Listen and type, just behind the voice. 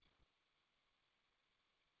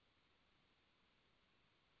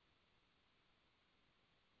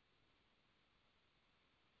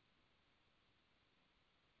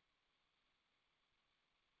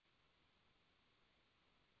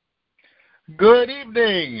Good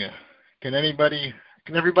evening. Can everybody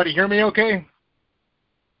hear me okay?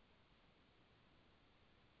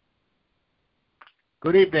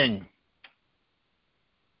 Good evening.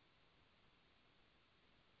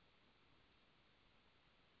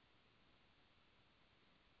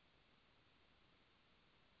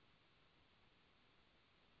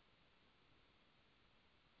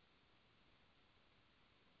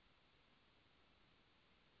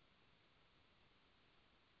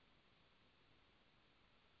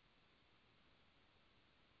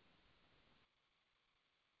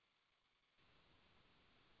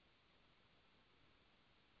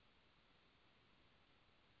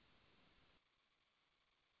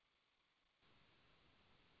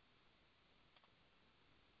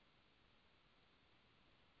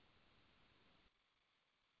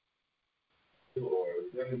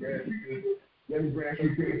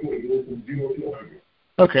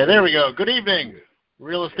 Okay, there we go. Good evening.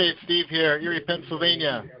 Real Estate Steve here, Erie,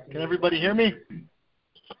 Pennsylvania. Can everybody hear me?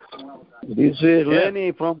 This is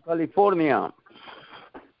Lenny from California.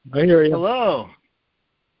 I hear you. Hello.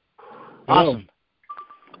 Awesome.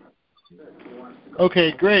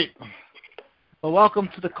 Okay, great. Well, welcome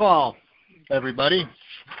to the call, everybody.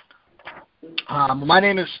 My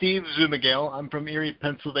name is Steve Szumigale. I'm from Erie,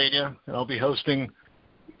 Pennsylvania, and I'll be hosting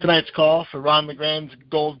tonight's call for Ron LeGrand's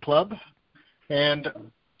Gold Club. And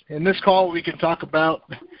in this call, we can talk about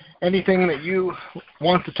anything that you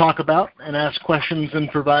want to talk about and ask questions and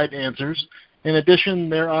provide answers. In addition,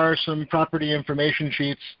 there are some property information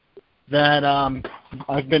sheets that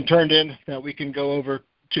I've been turned in that we can go over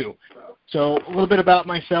too. So a little bit about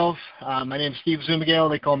myself. My name is Steve Szumigale.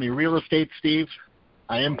 They call me Real Estate Steve.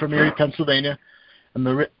 I am from Erie, Pennsylvania. I'm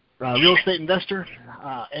a real estate investor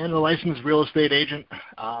and a licensed real estate agent.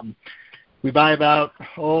 We buy about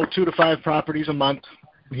 2 to 5 properties a month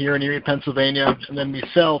here in Erie, Pennsylvania, and then we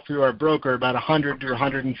sell through our broker about 100 to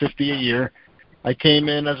 150 a year. I came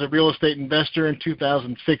in as a real estate investor in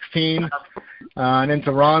 2016 and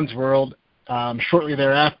into Ron's world shortly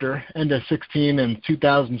thereafter, end of 16 and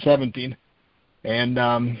 2017.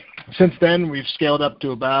 And since then, we've scaled up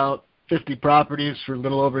to about 50 properties for a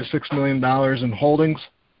little over $6 million in holdings,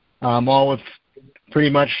 all with pretty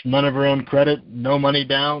much none of our own credit, no money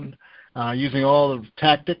down, using all the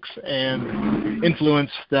tactics and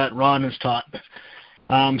influence that Ron has taught.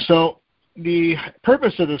 So the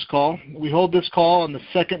purpose of this call, we hold this call on the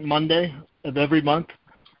second Monday of every month.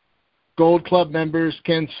 Gold Club members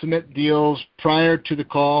can submit deals prior to the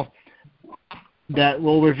call that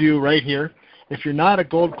we'll review right here. If you're not a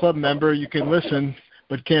Gold Club member, you can listen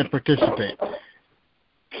but can't participate.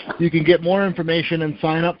 You can get more information and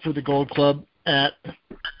sign up for the Gold Club at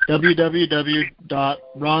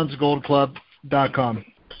www.ronsgoldclub.com.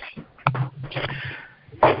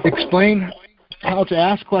 Explain how to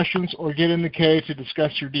ask questions or get in the K to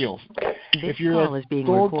discuss your deals. This call is being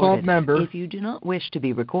Gold recorded. Club member, if you do not wish to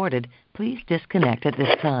be recorded, please disconnect at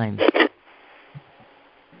this time.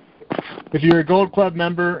 If you're a Gold Club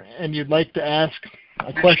member and you'd like to ask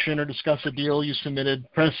a question or discuss a deal you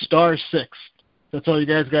submitted, press *6. That's all you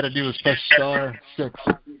guys got to do is press *6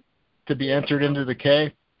 to be entered into the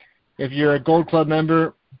K. If you're a Gold Club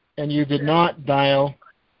member and you did not dial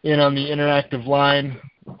in on the interactive line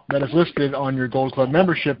that is listed on your Gold Club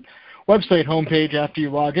membership website homepage after you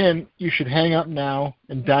log in, you should hang up now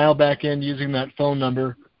and dial back in using that phone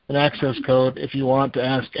number and access code if you want to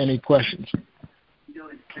ask any questions.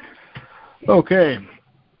 Okay.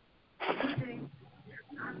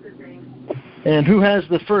 And who has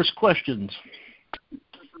the first questions?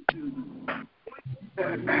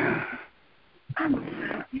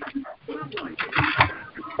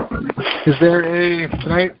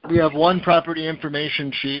 Tonight we have one property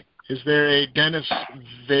information sheet. Is there a Dennis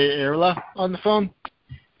Varela on the phone?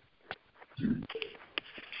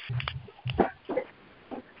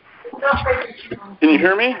 Can you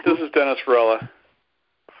hear me? This is Dennis Varela.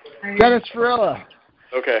 Dennis Varela.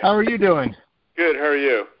 Okay. How are you doing? Good. How are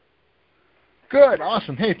you? Good.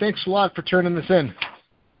 Awesome. Hey, thanks a lot for turning this in.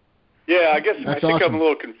 Yeah, I think awesome. I'm a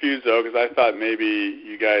little confused, though, because I thought maybe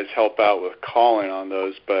you guys help out with calling on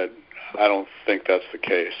those, but I don't think that's the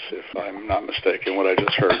case, if I'm not mistaken, what I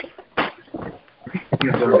just heard.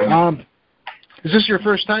 Is this your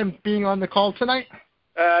first time being on the call tonight?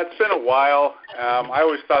 It's been a while. I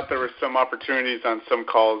always thought there were some opportunities on some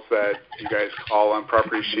calls that you guys call on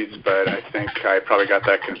property sheets, but I think I probably got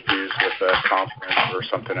that confused with a conference or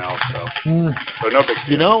something else. So no big deal.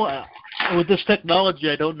 You know, with this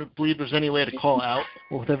technology, I don't believe there's any way to call out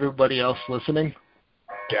with everybody else listening.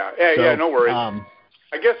 Yeah, no worries.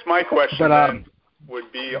 I guess my question then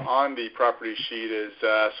would be on the property sheet is,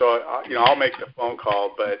 I'll make the phone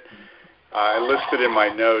call, but I listed in my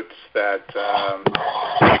notes that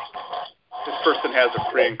this person has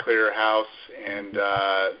a free and clear house, and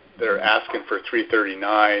they're asking for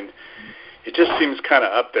 $339. It just seems kind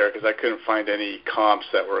of up there because I couldn't find any comps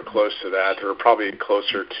that were close to that. They were probably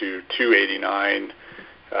closer to $289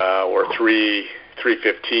 or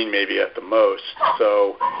 $315 maybe at the most.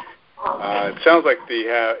 So it sounds like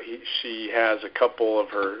she has a couple of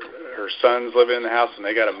her sons living in the house, and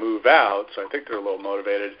they got to move out. So I think they're a little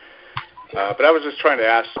motivated. But I was just trying to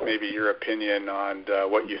ask maybe your opinion on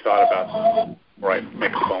what you thought about before I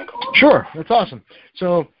make a phone call. Sure, that's awesome.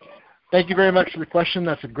 So thank you very much for the question.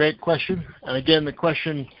 That's a great question. And again, the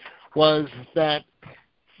question was that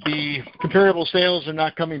the comparable sales are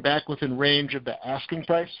not coming back within range of the asking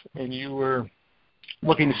price, and you were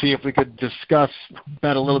looking to see if we could discuss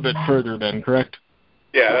that a little bit further then, correct?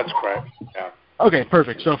 Yeah, that's correct. Yeah. Okay,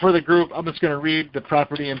 perfect. So for the group, I'm just going to read the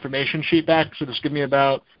property information sheet back, so just give me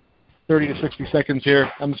about 30 to 60 seconds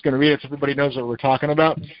here. I'm just going to read it so everybody knows what we're talking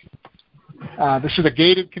about. This is a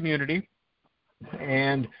gated community,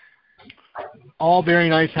 and all very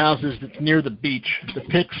nice houses that's near the beach. The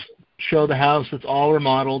pics show the house that's all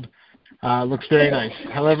remodeled. Looks very nice.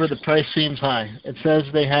 However, the price seems high. It says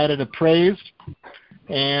they had it appraised,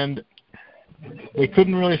 and they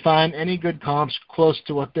couldn't really find any good comps close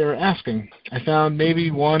to what they were asking. I found maybe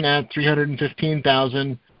one at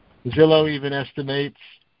 $315,000. Zillow even estimates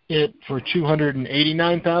it for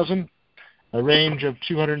 $289,000, a range of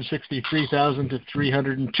 $263,000 to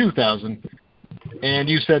 $302,000. And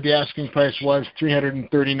you said the asking price was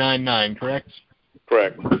 $339,900, correct?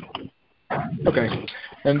 Correct. Okay.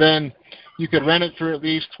 And then you could rent it for at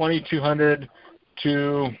least $2,200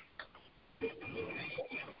 to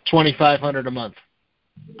 $2,500 a month.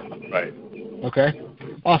 Right. Okay.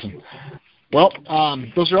 Awesome. Well,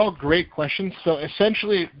 those are all great questions. So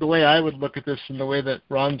essentially, the way I would look at this and the way that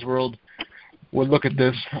Ron's World would look at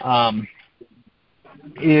this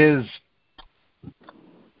is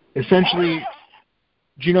essentially,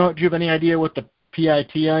 do you have any idea what the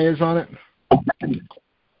PITI is on it?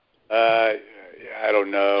 I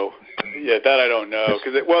don't know. Yeah, that I don't know.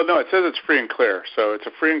 It says it's free and clear. So it's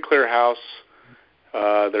a free and clear house.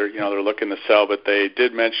 They're looking to sell, but they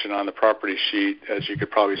did mention on the property sheet, as you could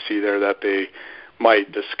probably see there, that they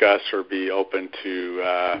might discuss or be open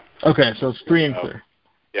to. Okay, so it's free and clear.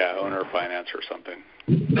 Yeah, owner finance or something.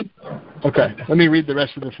 Okay, let me read the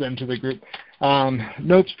rest of this then to the group.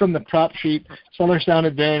 Notes from the prop sheet. Seller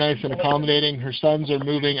sounded very nice and accommodating. Her sons are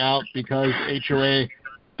moving out because HOA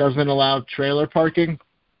doesn't allow trailer parking,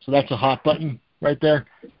 so that's a hot button right there.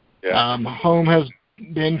 Yeah. Home has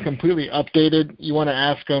been completely updated. You want to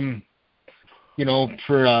ask them,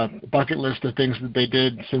 for a bucket list of things that they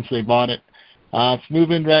did since they bought it. It's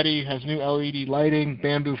move-in ready, has new LED lighting,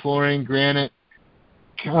 bamboo flooring, granite,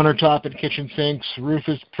 countertop and kitchen sinks. Roof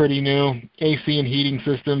is pretty new. AC and heating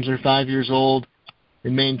systems are 5 years old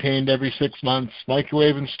and maintained every 6 months.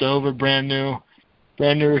 Microwave and stove are brand new.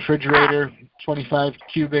 Brand new refrigerator, 25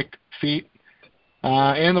 cubic feet.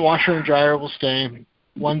 And the washer and dryer will stay.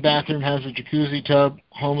 One bathroom has a jacuzzi tub.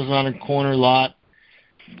 Home is on a corner lot.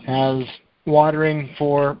 Has watering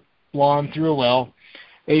for lawn through a well.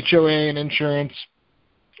 HOA and insurance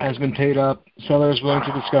has been paid up. Seller is willing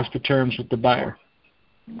to discuss the terms with the buyer.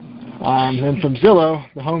 Then from Zillow,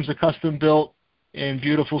 the home's a custom built in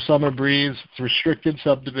beautiful summer breeze. It's a restricted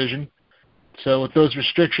subdivision. So with those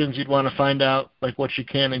restrictions, you'd want to find out what you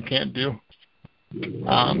can and can't do.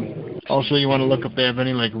 Also, you want to look if they have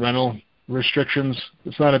any rental restrictions.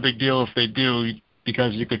 It's not a big deal if they do,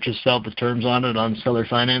 because you could just sell the terms on it on seller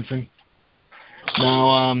financing.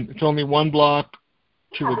 Now, it's only one block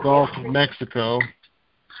to the Gulf of Mexico.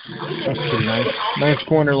 That's pretty nice. Nice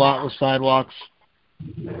corner lot with sidewalks.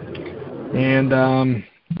 And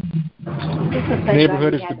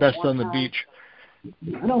neighborhood is the best on the beach.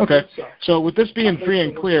 Okay, so with this being free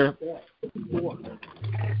and clear,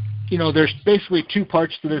 there's basically two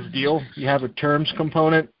parts to this deal. You have a terms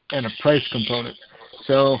component and a price component.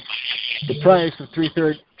 So the price of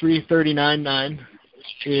 $339,900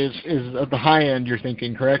 is at the high end, you're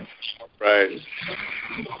thinking, correct? Right.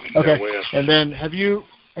 Okay. And then have you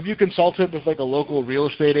consulted with a local real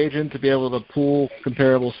estate agent to be able to pull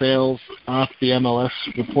comparable sales off the MLS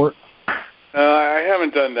report? I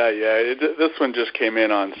haven't done that yet. This one just came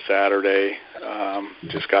in on Saturday.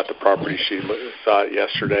 Just got the property sheet, saw it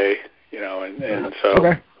yesterday, and so.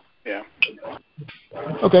 Okay. Yeah.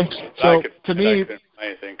 Okay. So to me, I couldn't find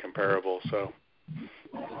anything comparable. So.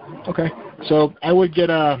 Okay. So I would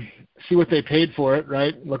see what they paid for it,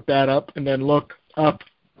 right? Look that up, and then look up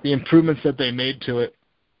the improvements that they made to it.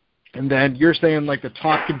 And then you're saying the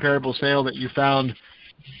top comparable sale that you found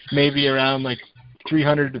maybe around like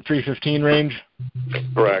 300 to 315 range?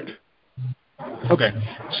 Correct. Okay.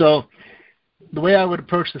 So the way I would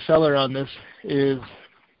approach the seller on this is,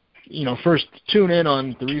 first tune in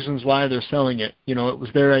on the reasons why they're selling it. It was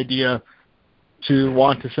their idea to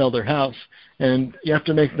want to sell their house, and you have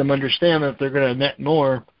to make them understand that they're going to net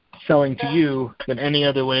more selling to you than any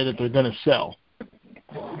other way that they're going to sell.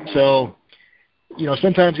 So,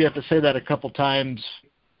 sometimes you have to say that a couple times,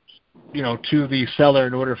 to the seller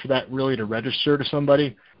in order for that really to register to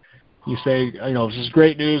somebody. You say, this is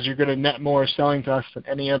great news. You're going to net more selling to us than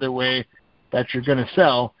any other way that you're going to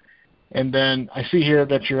sell. And then I see here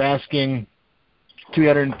that you're asking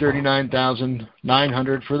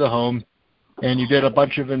 $339,900 for the home, and you did a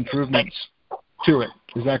bunch of improvements to it.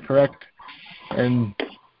 Is that correct? And,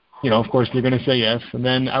 of course, they're going to say yes. And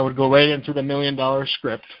then I would go right into the $1 million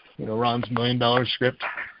script, Ron's $1 million script.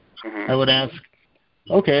 I would ask,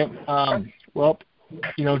 okay, well, do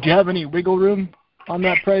you have any wiggle room on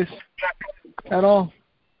that price at all?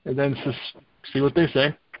 And then just see what they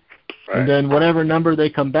say. Right. And then whatever number they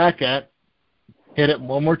come back at, hit it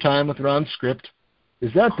one more time with Ron's script.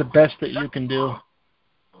 Is that the best that you can do?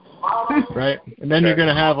 Right? And then you're going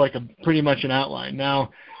to have like pretty much an outline.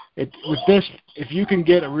 Now, with this, if you can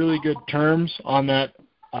get a really good terms on that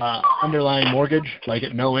underlying mortgage, like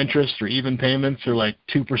at no interest or even payments or like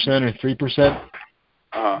 2% or 3%,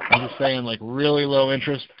 I'm just saying like really low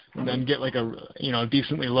interest, and then get like a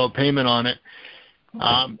decently low payment on it.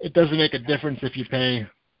 It doesn't make a difference if you pay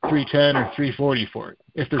 $310 or $340 for it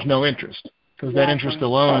if there's no interest, because that interest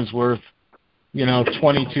alone is worth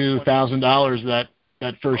 $22,000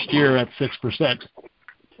 that first year at 6%,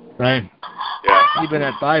 right? Yeah. Even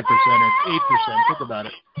at 5% or 8%. Think about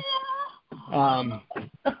it.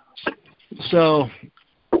 So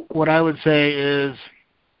what I would say is,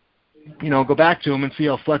 go back to them and see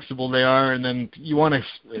how flexible they are, and then you want to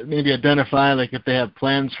maybe identify like if they have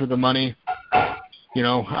plans for the money.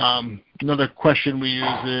 Another question we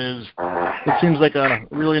use is, it seems like a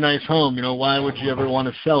really nice home. Why would you ever want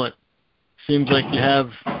to sell it? Seems like you have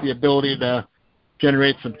the ability to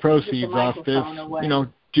generate some proceeds off this.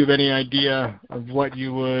 Do you have any idea of what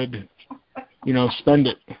you would, spend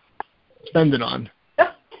it on?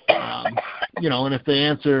 And if they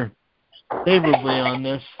answer favorably on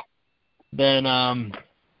this, then,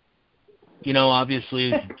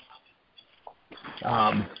 obviously,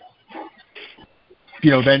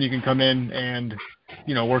 then you can come in and,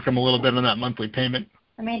 work them a little bit on that monthly payment.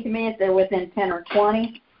 To me, if they're within 10 or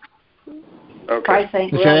 20, okay. Price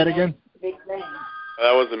ain't really say that again? Big thing.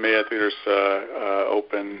 That wasn't me. I think there's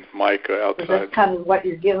open mic outside. That's kind of what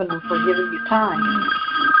you're giving them for giving you time.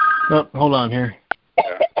 Oh, hold on here.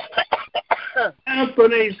 Yeah.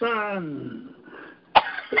 Anthony, son.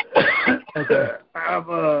 Okay.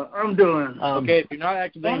 I'm doing. Okay, if you're not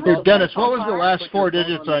activating... Here, Dennis, what was the last 4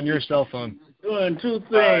 digits on your cell phone? Doing two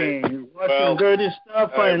things. Watching dirty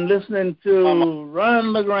stuff and listening to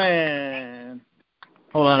Ron LeGrand.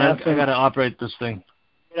 Hold on, I got to operate this thing.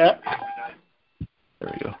 Yeah.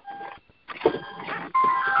 There we go.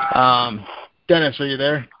 Dennis, are you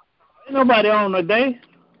there? Ain't nobody on today.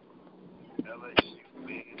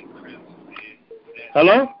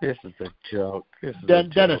 Hello? This is a joke.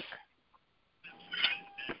 Dennis.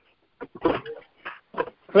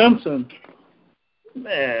 Clemson.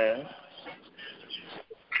 Man.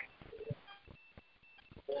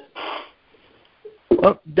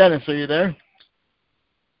 Oh, Dennis, are you there?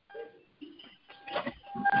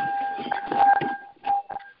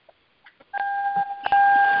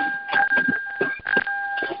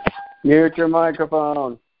 Mute your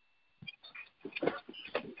microphone.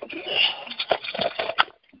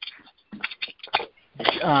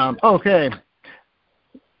 Okay.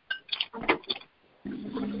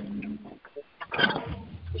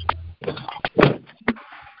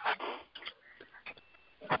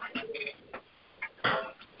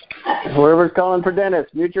 Whoever's calling for Dennis,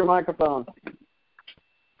 mute your microphone.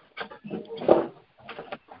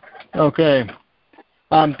 Okay.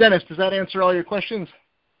 Dennis, does that answer all your questions?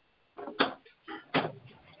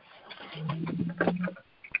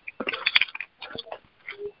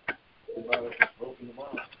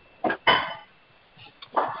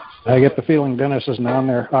 I get the feeling Dennis isn't on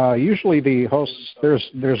there. Usually the hosts,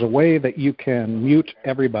 there's a way that you can mute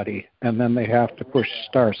everybody, and then they have to push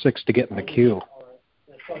 *6 to get in the queue.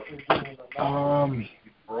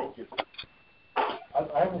 Broke it. I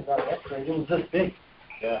haven't got an X-ray. It was this big.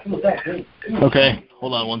 Yeah. It was that big. Okay.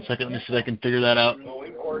 Hold on 1 second. Let me see if I can figure that out.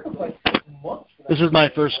 This is my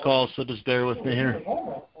first call, so just bear with me here.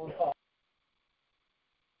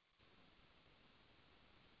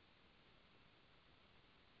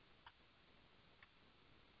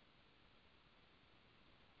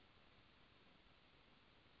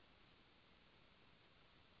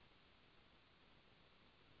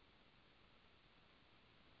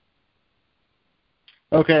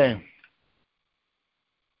 Okay.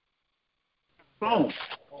 Phone.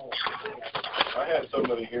 I had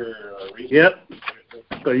somebody here recently. Yep.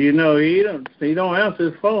 So he don't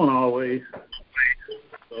answer his phone always.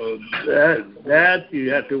 So that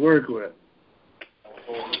you have to work with.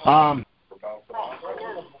 All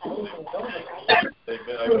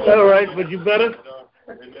right, but you better.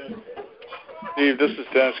 Steve, this is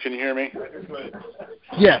Dennis. Can you hear me?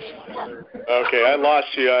 Yes. Okay, I lost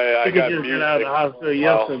you. I got just music. got out of the hospital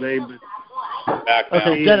yesterday, but. Back now.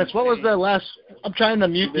 Okay, Dennis, what was the last? I'm trying to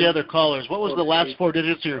mute the other callers. What was the last 4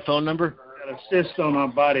 digits of your phone number? Got a cyst on my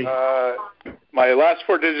body. My last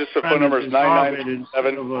 4 digits of phone number is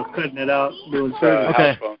 997. Cutting it out, doing surgery.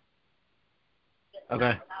 Okay. House phone.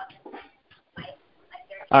 Okay.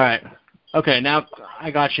 All right. Okay, now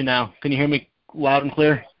I got you now. Can you hear me loud and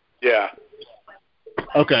clear? Yeah.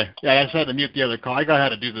 Okay. Yeah, I just had to mute the other call. I got how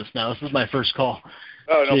to do this now. This is my first call.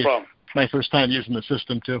 Oh, no Jeez. problem. My first time using the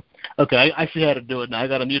system, too. Okay, I see how to do it now. I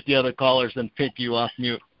got to mute the other callers and take you off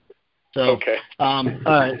mute. So, okay. All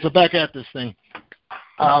right, so back at this thing.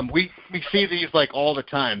 We see these, like, all the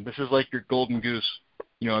time. This is like your golden goose,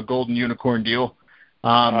 a golden unicorn deal.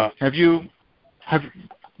 When's,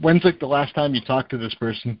 like, the last time you talked to this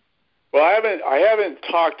person? Well, I haven't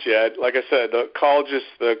talked yet. Like I said, the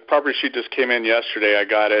property sheet just came in yesterday. I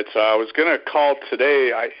got it. So I was going to call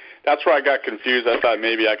today. That's where I got confused. I thought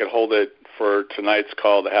maybe I could hold it for tonight's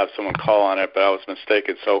call to have someone call on it, but I was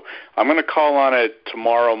mistaken. So I'm going to call on it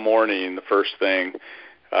tomorrow morning, the first thing,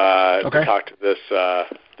 to talk to this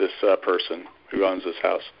person who owns this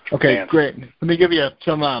house. Okay, Dan. great. Let me give you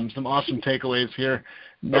some awesome takeaways here.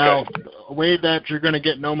 Now, a way that you're going to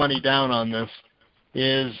get no money down on this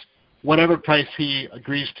is whatever price he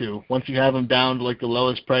agrees to. Once you have him down to like the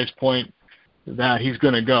lowest price point that he's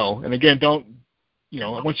going to go. And again,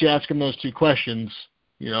 once you ask him those 2 questions,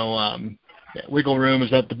 wiggle room, is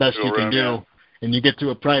that the best you can do? Yeah. And you get to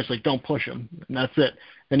a price, like don't push him, and that's it.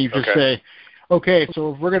 Then you just say, okay,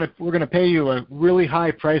 so if we're gonna pay you a really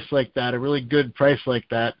high price like that, a really good price like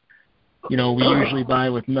that, we usually buy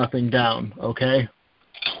with nothing down, okay?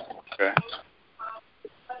 Okay.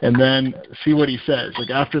 And then see what he says. Like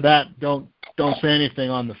after that, don't say anything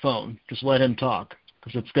on the phone. Just let him talk,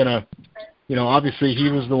 because it's gonna, obviously he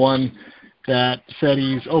was the one that said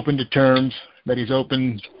he's open to terms, that he's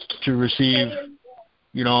open to receive,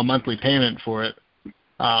 a monthly payment for it.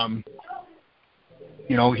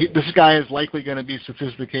 This guy is likely going to be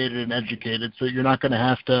sophisticated and educated, so you're not going to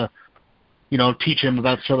have to, teach him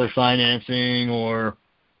about seller financing or,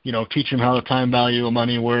 teach him how the time value of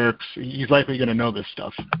money works. He's likely going to know this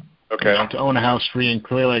stuff. Okay. To own a house free and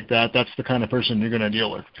clear like that, that's the kind of person you're going to deal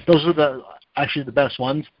with. Those are actually the best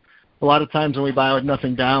ones. A lot of times when we buy with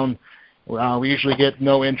nothing down, we usually get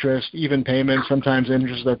no interest, even payments, sometimes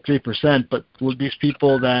interest at 3%. But with these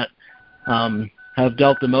people that have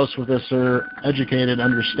dealt the most with this are educated,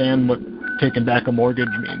 understand what taking back a mortgage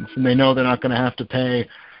means, and they know they're not going to have to pay,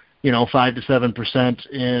 5 to 7%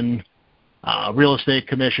 in real estate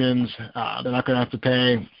commissions. They're not going to have to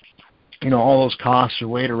pay, all those costs or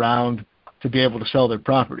wait around to be able to sell their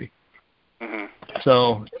property. Mm-hmm.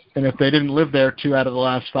 So, and if they didn't live there 2 out of the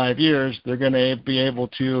last 5 years, they're going to be able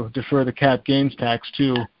to defer the cap gains tax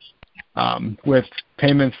too, with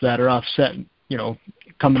payments that are offset,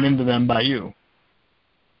 coming into them by you.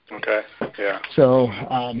 Okay. Yeah. So,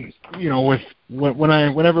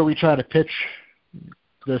 whenever we try to pitch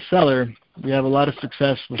the seller, we have a lot of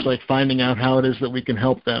success with like finding out how it is that we can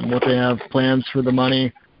help them, what they have plans for the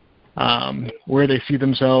money, where they see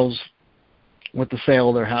themselves with the sale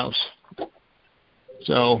of their house.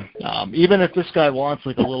 So even if this guy wants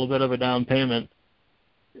like a little bit of a down payment,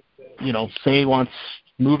 say he wants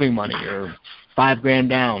moving money or $5,000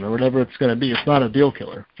 down or whatever it's going to be, it's not a deal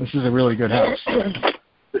killer. This is a really good house.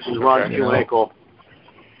 This is Roger Michael.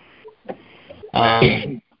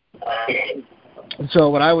 So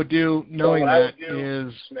what I would do, knowing that,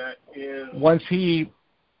 is once he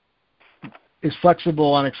is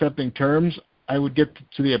flexible on accepting terms, I would get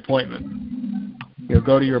to the appointment.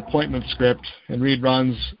 Go to your appointment script and read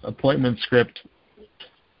Ron's appointment script,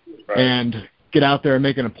 and get out there and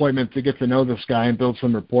make an appointment to get to know this guy and build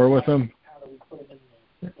some rapport with him.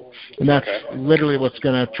 And that's literally what's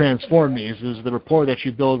going to transform these, is the rapport that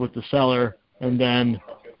you build with the seller. And then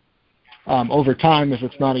over time, if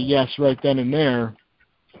it's not a yes right then and there,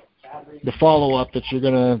 the follow-up that you're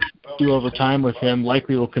going to do over time with him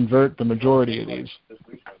likely will convert the majority of these.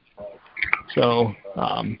 So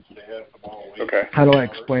how do I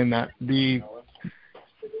explain that? The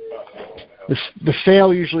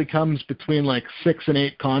sale usually comes between like 6 and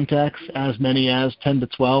 8 contacts, as many as 10 to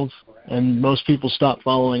 12. and most people stop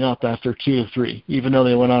following up after 2 to 3, even though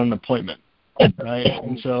they went on an appointment, right?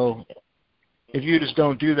 And so if you just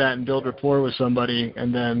don't do that and build rapport with somebody,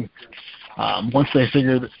 and then once they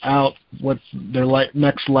figure out what their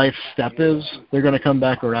next life step is, they're going to come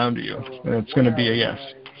back around to you, and it's going to be a yes.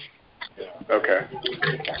 Okay.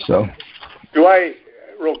 So,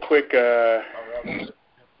 real quick, I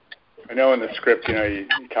know in the script, you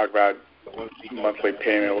talk about monthly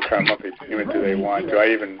payment. What kind of monthly payment do they want? Do I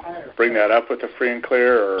even bring that up with the free and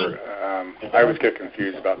clear, or I always get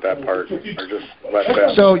confused about that part, or just let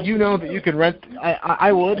them? So you know that you can rent.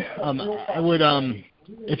 I would.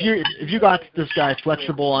 If you got this guy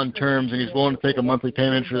flexible on terms and he's willing to take a monthly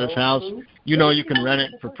payment for this house, you can rent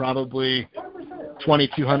it for probably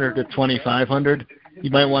 $2,200 to $2,500. You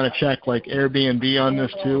might want to check like Airbnb on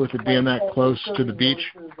this too, with it being that close to the beach.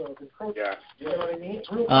 Yeah.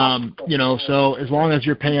 So as long as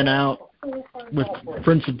you're paying out with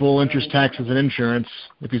principal, interest, taxes, and insurance,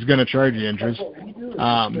 if he's going to charge you interest,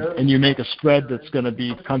 and you make a spread that's going to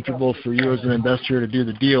be comfortable for you as an investor to do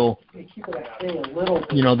the deal,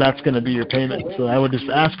 that's going to be your payment. So I would just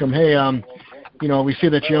ask him, hey, we see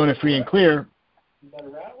that you own it free and clear. Do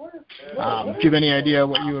you have any idea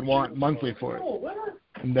what you would want monthly for it?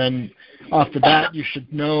 And then off the bat, you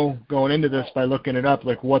should know going into this by looking it up,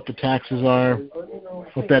 like what the taxes are,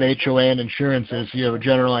 what that HOA and insurance is. So you have a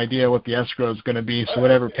general idea what the escrow is going to be. So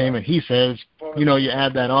whatever payment he says, you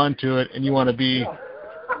add that onto it, and you want to be,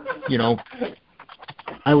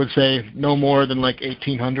 I would say no more than like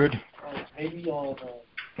 $1,800.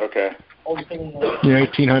 Okay.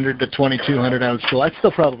 $1,800 to $2,200. I'd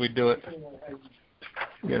still probably do it.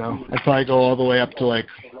 I'd probably go all the way up to like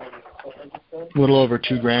a little over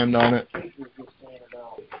 $2,000 on it.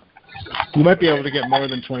 You might be able to get more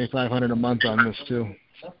than $2,500 a month on this too.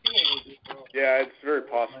 Yeah, it's very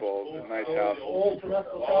possible. It's a nice house.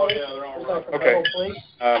 Okay.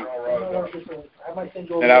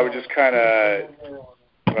 And I would just kind of,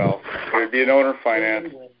 it would be an owner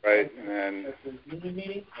finance, right? And then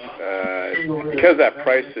because that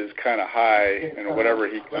price is kind of high, and whatever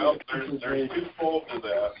he comes to. There's twofold to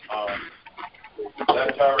that.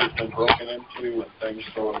 That tower's been broken into and things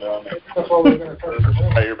going down there. Oh,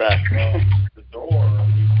 you're back. The door,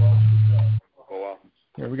 we lost the Oh, wow.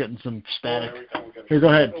 Yeah, we're getting some static. Here, go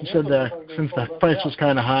ahead. You said since the price was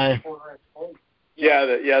kind of high. Yeah,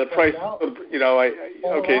 the price.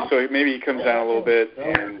 Okay, so maybe he comes down a little bit,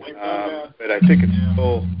 and but I think it's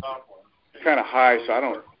still kind of high. So I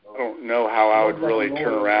don't know how I would really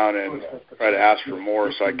turn around and try to ask for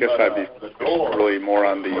more. So I guess I'd be really more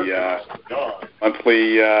on the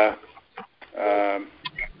monthly,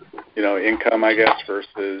 income, I guess,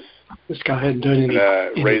 versus just go ahead and do any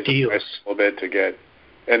raise deals. the price a little bit to get.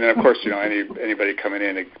 And then of course, anybody coming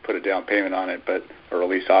in to put a down payment on it, or a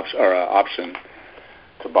lease option or an option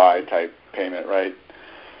to buy type payment, right?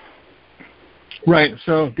 Right.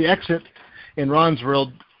 So the exit in Ron's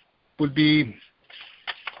world would be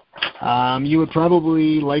you would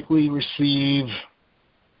probably likely receive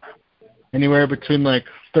anywhere between like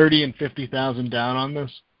 $30,000 and $50,000 down on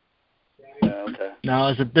this. Yeah. Okay. Now,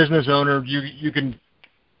 as a business owner, you can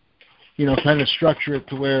kind of structure it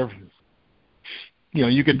to where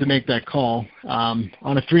you get to make that call. On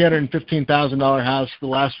a $315,000 house, the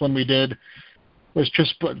last one we did was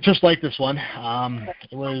just like this one.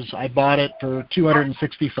 I bought it for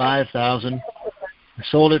 $265,000. I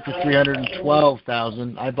sold it for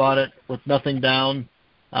 $312,000. I bought it with nothing down,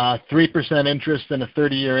 3% interest and a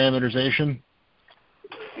 30-year amortization.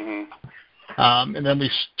 Mm-hmm. And then we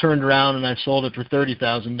turned around and I sold it for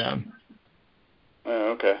 $30,000 down.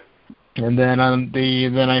 Oh, okay. And then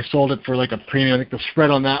then I sold it for like a premium. I think the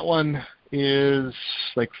spread on that one is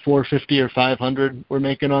like $450 or $500 we're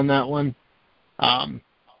making on that one.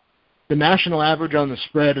 The national average on the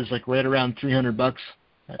spread is like right around $300.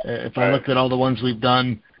 If I looked at all the ones we've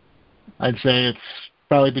done, I'd say it's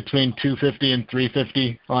probably between $250 and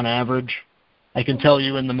 $350 on average. I can tell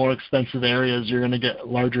you in the more expensive areas, you're going to get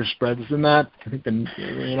larger spreads than that. I think,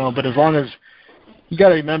 but as long as you got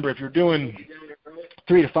to remember, if you're doing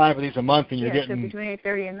 3 to 5 of these a month and you're getting between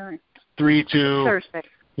 8:30 and 9. $3 to Thursday.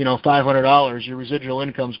 $500, your residual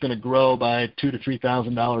income is going to grow by $2,000 to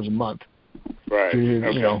 $3,000 a month. Right.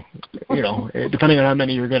 Depending on how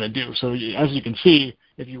many you're going to do. So as you can see,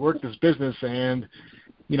 if you work this business and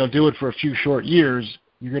do it for a few short years,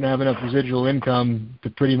 you're going to have enough residual income to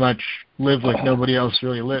pretty much live like nobody else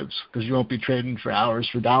really lives, because you won't be trading for hours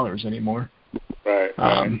for dollars anymore. Right.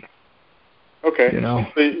 Okay.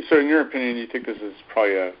 So in your opinion, you think this is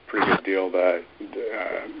probably a pretty good deal that,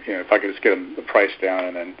 if I could just get the price down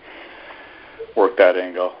and then work that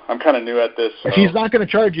angle. I'm kind of new at this. So. If he's not going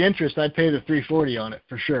to charge you interest, I'd pay the $340 on it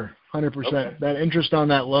for sure, 100%. Okay. That interest on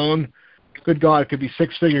that loan, good God, it could be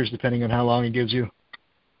six figures depending on how long he gives you.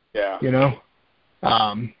 Yeah. You know,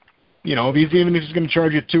 if he's going to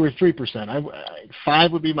charge you 2 or 3%,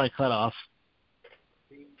 5 would be my cutoff,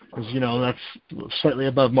 because that's slightly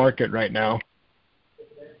above market right now.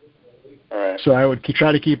 All right. So I would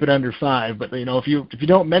try to keep it under 5. But if you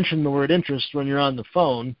don't mention the word interest when you're on the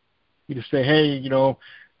phone, you just say, hey,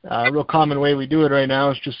 a real common way we do it right now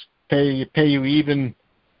is just pay you even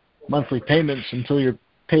monthly payments until you're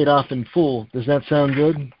paid off in full. Does that sound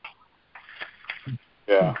good?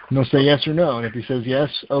 Yeah. And he'll say yes or no. And if he says yes,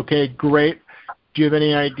 okay, great. Do you have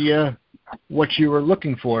any idea what you were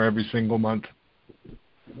looking for every single month?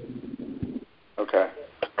 Okay.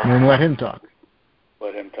 And then let him talk.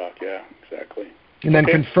 Let him talk, yeah, exactly. And then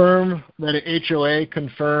confirm that at HOA,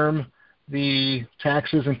 confirm the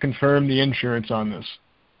taxes and confirm the insurance on this,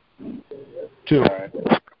 too. All right.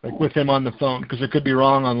 Like with him on the phone, because it could be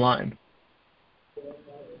wrong online.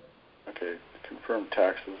 Okay, confirm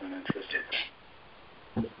taxes and interest.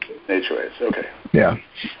 HOAs, okay. Yeah.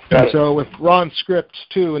 And so with Ron's script,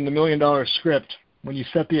 too, in the $1 million script, when you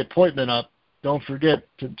set the appointment up, don't forget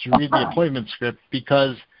to read the appointment script,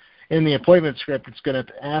 because in the appointment script, it's going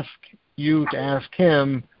to ask you to ask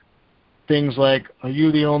him things like, are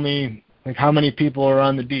you the only, like how many people are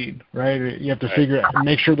on the deed, right? You have to figure out,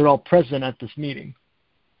 make sure they're all present at this meeting.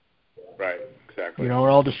 Right, exactly. Are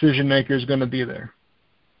all decision makers going to be there?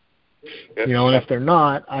 Yep. And if they're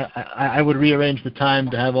not, I would rearrange the time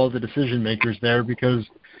to have all the decision makers there, because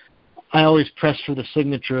I always press for the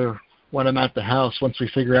signature when I'm at the house once we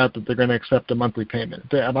figure out that they're going to accept a monthly payment.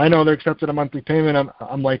 If I know they're accepting a monthly payment,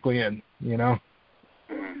 I'm likely in,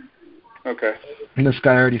 Mm-hmm. Okay. And this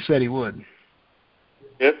guy already said he would.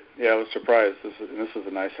 Yep. Yeah, I was surprised. This is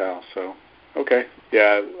a nice house, so okay.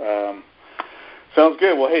 Yeah. Sounds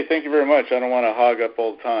good. Well, hey, thank you very much. I don't want to hog up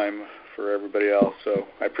all the time for everybody else, so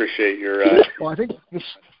I appreciate your. Well, I think this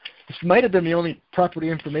might have been the only property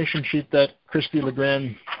information sheet that Christy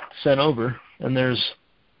LeGrand sent over, and there's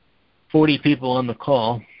 40 people on the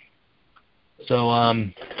call. So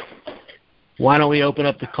why don't we open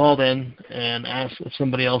up the call then and ask if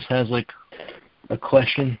somebody else has a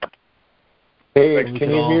question? Hey, can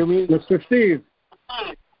you hear me? Mr. Steve.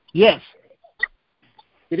 Yes.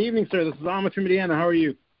 Good evening, sir. This is Ahmed from Indiana. How are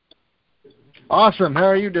you? Awesome. How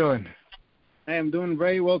are you doing? I am doing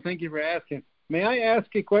very well. Thank you for asking. May I ask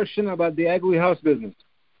a question about the Ugly House business?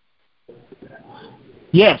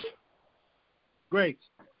 Yes. Great.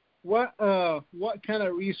 What kind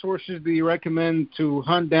of resources do you recommend to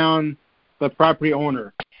hunt down the property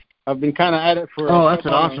owner? I've been kind of at it for. Oh, that's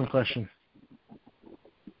an awesome question.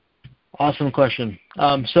 Awesome question.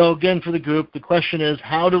 So again, for the group, the question is,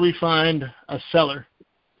 how do we find a seller?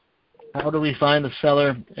 How do we find a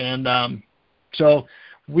seller? And so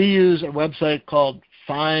we use a website called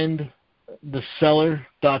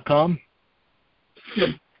findtheseller.com. So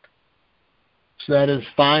that is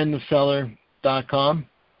findtheseller.com.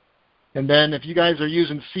 And then if you guys are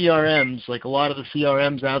using CRMs, like a lot of the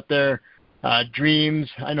CRMs out there,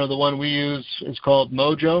 Dreams, I know the one we use is called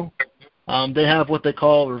Mojo. They have what they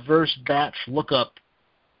call reverse batch lookup,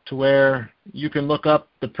 to where you can look up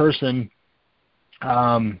the person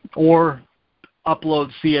or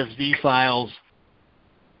upload CSV files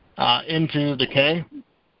into the K.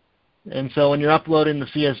 And so when you're uploading the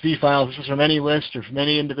CSV files, this is from any list or from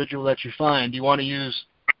any individual that you find, you want to use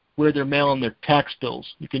where they're mailing their tax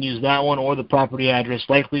bills. You can use that one or the property address.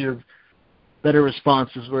 Likely your better response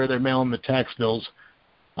is where they're mailing the tax bills.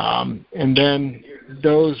 And then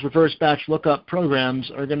those reverse batch lookup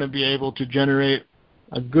programs are going to be able to generate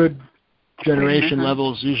a good generation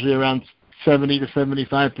levels, usually around 70 to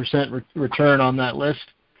 75% return on that list.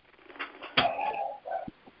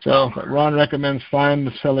 So Ron recommends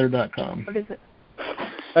findtheseller.com. What is it?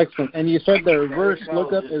 Excellent. And you said the reverse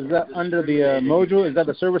lookup, is that under the Mojo? Is that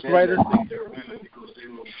the service provider?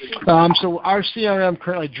 So our CRM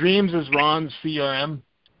currently, Dreams is Ron's CRM.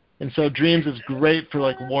 And so Dreams is great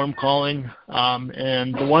for warm calling.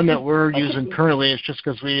 And the one that we're using currently is just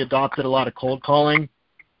because we adopted a lot of cold calling.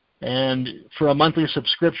 And for a monthly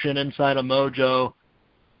subscription inside of Mojo,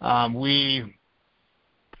 we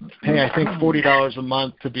pay, I think, $40 a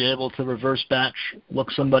month to be able to reverse batch look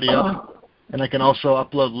somebody up. And I can also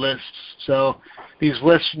upload lists. So these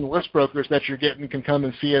lists and list brokers that you're getting can come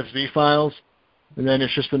in CSV files. And then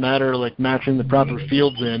it's just a matter of matching the proper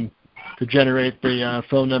fields in to generate the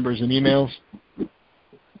phone numbers and emails.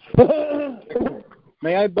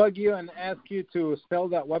 May I bug you and ask you to spell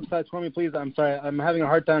that website for me, please? I'm sorry. I'm having a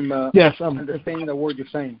hard time understanding the word you're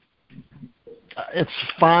saying. It's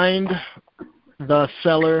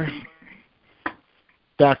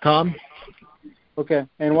findtheseller.com. Okay.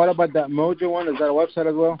 And what about that Mojo one? Is that a website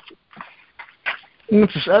as well?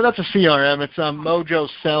 That's a CRM. It's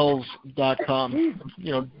mojosells.com.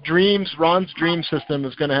 Ron's Dream System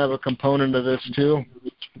is going to have a component of this too.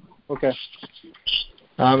 Okay.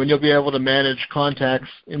 And you'll be able to manage contacts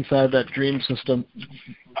inside that Dream System.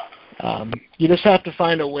 You just have to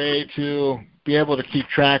find a way to be able to keep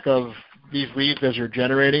track of these leads as you're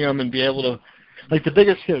generating them and be able to, like the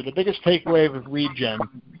biggest takeaway with lead gen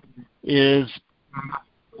is,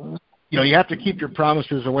 you have to keep your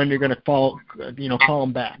promises of when you're going to call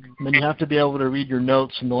them back. And then you have to be able to read your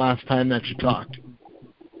notes from the last time that you talked.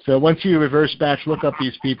 So once you reverse batch look up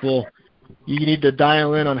these people, you need to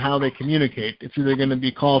dial in on how they communicate. It's either going to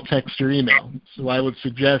be call, text, or email. So I would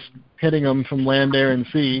suggest hitting them from land, air, and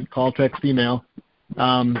sea, call, text, email,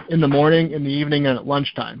 in the morning, in the evening, and at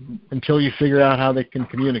lunchtime until you figure out how they can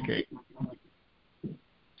communicate.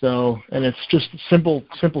 So, and it's just simple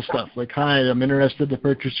stuff like, hi, I'm interested to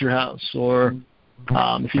purchase your house. Or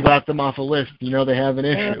if you got them off a list, they have an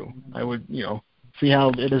issue. I would, see how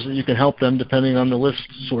it is that you can help them depending on the list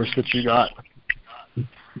source that you got.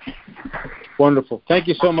 Wonderful. Thank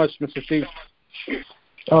you so much, Mr. Steve.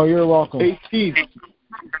 Oh, you're welcome. Hey, Steve.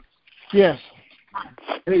 Yes.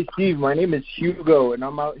 Hey, Steve. My name is Hugo, and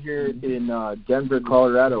I'm out here in Denver,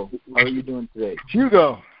 Colorado. How are you doing today?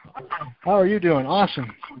 Hugo, how are you doing?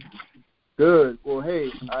 Awesome. Good. Well,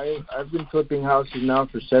 hey, I've been flipping houses now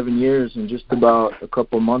for 7 years, and just about a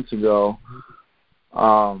couple months ago,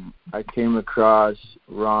 I came across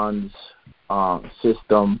Ron's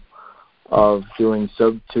system of doing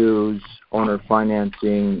sub-twos, owner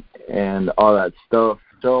financing, and all that stuff.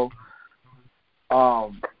 So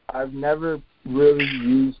I've never really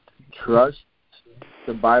used trust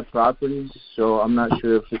to buy properties, so I'm not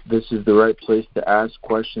sure if this is the right place to ask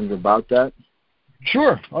questions about that.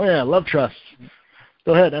 Sure. Oh, yeah, I love trust.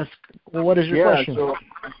 Go ahead. Ask. Well, what is your question? So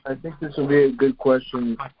I think this will be a good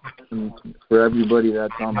question for everybody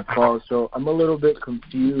that's on the call. So I'm a little bit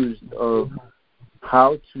confused of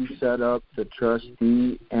how to set up the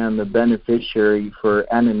trustee and the beneficiary for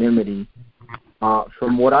anonymity.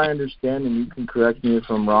 From what I understand, and you can correct me if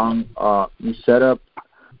I'm wrong,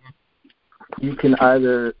 you can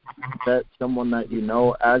either set someone that you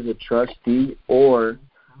know as a trustee, or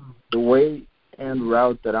the way and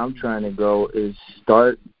route that I'm trying to go is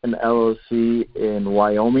start an LLC in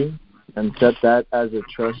Wyoming and set that as a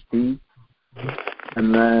trustee.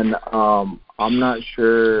 And then I'm not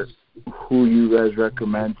sure who you guys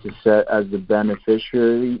recommend to set as the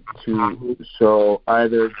beneficiary to, so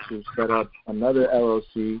either to set up another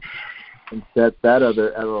LLC and set that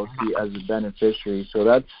other LLC as a beneficiary. So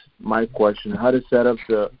that's my question: how to set up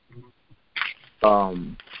the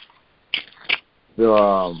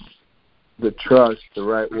trust the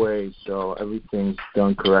right way so everything's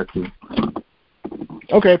done correctly.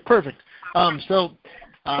 Okay, perfect.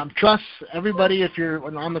 Trusts, everybody, if you're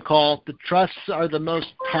on the call, the trusts are the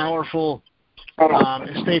most powerful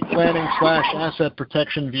estate planning / asset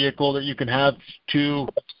protection vehicle that you can have to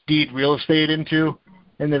deed real estate into.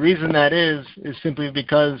 And the reason that is simply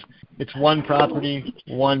because it's one property,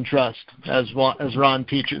 one trust, as Ron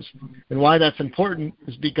teaches. And why that's important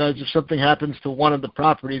is because if something happens to one of the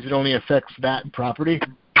properties, it only affects that property. It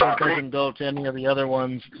doesn't go to any of the other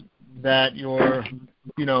ones that you're,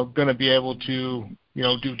 going to be able to,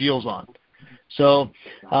 do deals on. So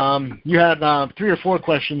you had 3 or 4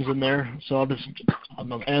 questions in there, so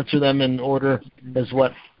I'll answer them in order as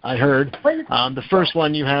what I heard. The first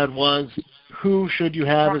one you had was, who should you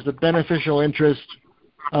have as the beneficial interest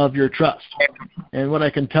of your trust? And what I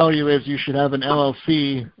can tell you is you should have an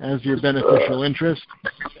LLC as your beneficial interest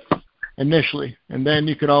initially, and then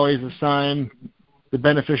you could always assign the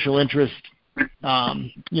beneficial interest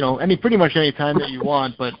pretty much any time that you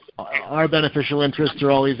want, but our beneficial interests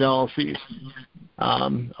are always LLCs.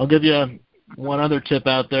 I'll give you one other tip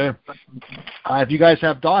out there. If you guys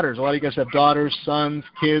have daughters, a lot of you guys have daughters, sons,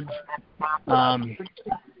 kids,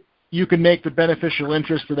 you can make the beneficial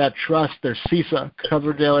interest of that trust their CESA,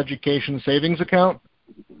 Coverdale Education Savings Account,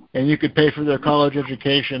 and you could pay for their college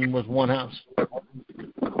education with one house.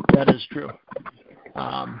 That is true.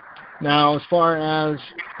 Now, as far as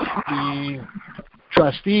the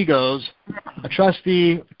trustee goes, a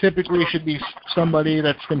trustee typically should be somebody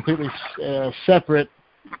that's completely separate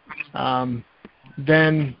than,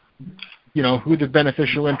 who the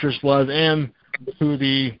beneficial interest was and who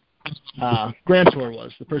the grantor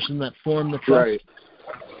was, the person that formed the trust. Right.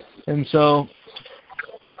 And so,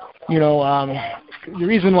 the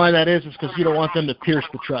reason why that is because you don't want them to pierce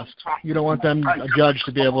the trust. You don't want them, a judge,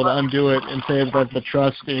 to be able to undo it and say that the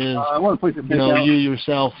trust is, you,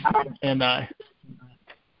 yourself, and I,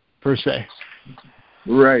 per se.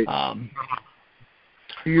 Right.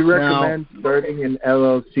 Do you recommend starting an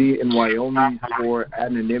LLC in Wyoming for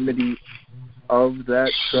anonymity of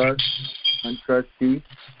that trust and trustee?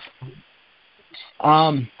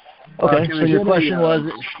 Okay, so your question was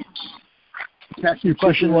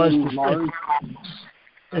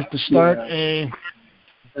to start a...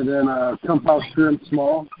 And then compost shrimp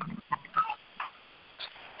small.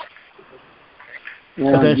 Okay, so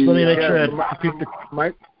let me make sure I repeat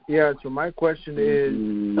so my question is,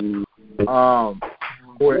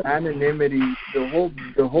 for anonymity,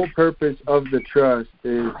 the whole purpose of the trust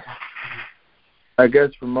is, I guess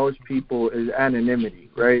for most people, is anonymity,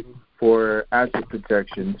 right? For asset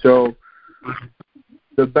protection. So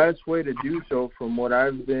the best way to do so, from what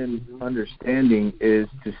I've been understanding, is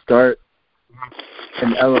to start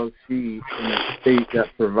an LLC in a state that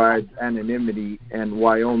provides anonymity, and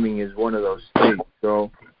Wyoming is one of those states.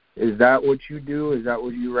 So is that what you do? Is that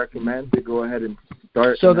what you recommend, to go ahead and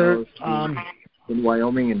start an LLC in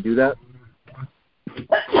Wyoming and do that?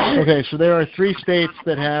 Okay, so there are 3 states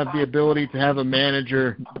that have the ability to have a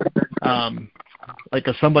manager, like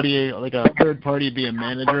a third party be a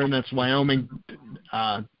manager, and that's Wyoming,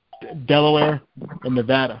 Delaware, and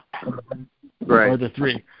Nevada. Right. Are the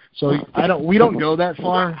 3. So we don't go that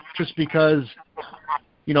far, just because,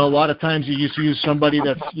 a lot of times you use somebody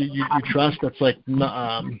that's you trust, that's like,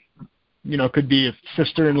 could be a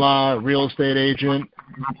sister-in-law, a real estate agent,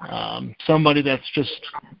 somebody that's just,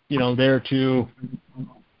 there to,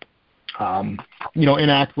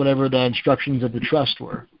 enact whatever the instructions of the trust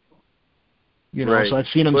were. Right. So I've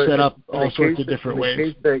seen them set up all sorts of different ways. In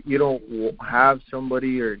the case that you don't have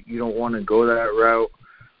somebody, or you don't want to go that route,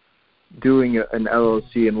 doing an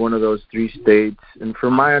LLC in one of those 3 states, and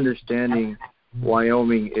from my understanding,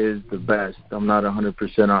 Wyoming is the best. I'm not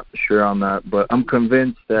 100% sure on that, but I'm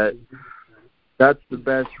convinced that that's the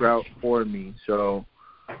best route for me. So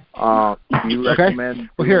you recommend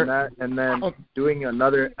doing that, and then doing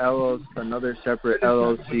another separate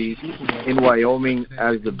LLC in Wyoming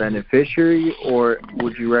as the beneficiary, or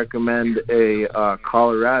would you recommend a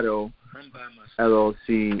Colorado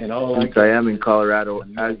LLC, since I am in Colorado,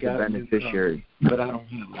 as the beneficiary? But I don't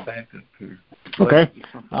have a backup here. Okay.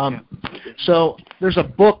 So there's a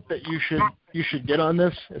book that you should get on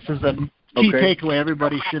this. This is the key takeaway.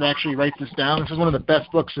 Everybody should actually write this down. This is one of the best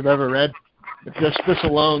books I've ever read. This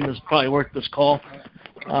alone is probably worth this call.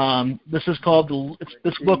 This is called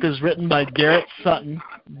this book is written by Garrett Sutton,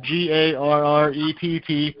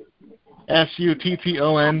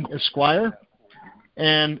 GarrettSutton, Esquire,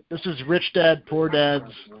 and this is Rich Dad Poor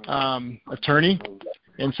Dad's attorney.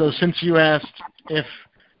 And so, since you asked if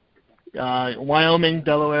Wyoming,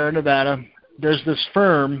 Delaware, Nevada, there's this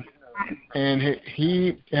firm, and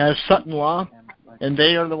he has Sutton Law, and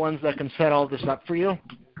they are the ones that can set all this up for you.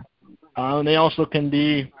 And they also can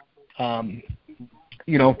be, in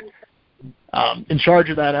charge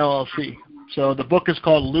of that LLC. So the book is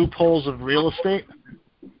called Loopholes of Real Estate.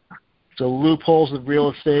 So Loopholes of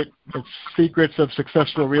Real Estate. It's Secrets of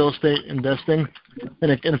Successful Real Estate Investing,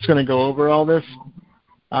 and it's going to go over all this.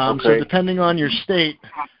 So depending on your state,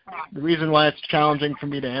 the reason why it's challenging for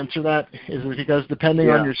me to answer that is because depending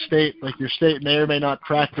on your state, like your state may or may not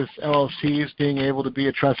practice LLCs being able to be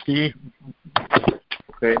a trustee.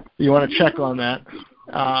 Okay. You want to check on that.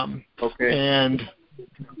 And,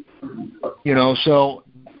 so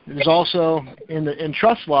there's also in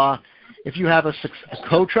trust law, if you have a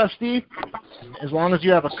co-trustee, as long as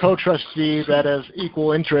you have a co-trustee that has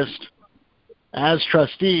equal interest as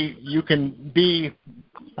trustee, you can be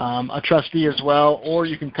a trustee as well, or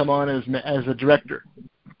you can come on as a director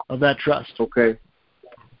of that trust. Okay.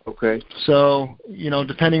 So,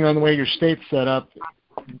 depending on the way your state's set up,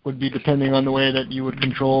 would be depending on the way that you would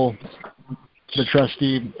control the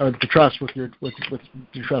trustee or the trust with your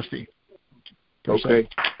trustee. Okay.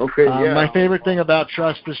 My favorite thing about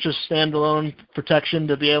trust is just standalone protection,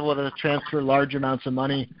 to be able to transfer large amounts of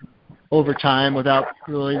money over time without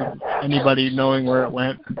really anybody knowing where it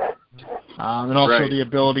went. And also the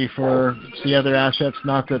ability for the other assets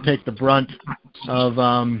not to take the brunt of,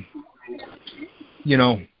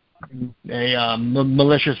 a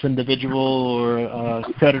malicious individual or a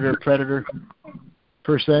predator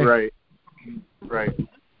per se. Right.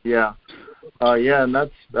 Yeah. And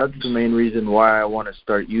that's the main reason why I want to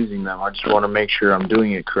start using them. I just want to make sure I'm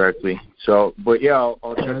doing it correctly. So, but yeah,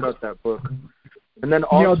 I'll check out that book. And then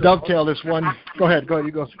also, dovetail this one. Go ahead.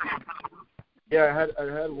 You go. Yeah, I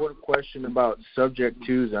had one question about subject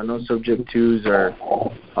twos. I know subject twos are,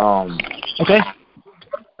 okay.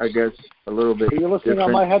 I guess a little bit Are you listening different.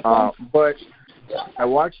 on my headphones? But I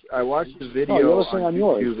watched the video on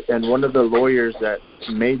YouTube, and one of the lawyers that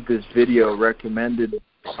made this video recommended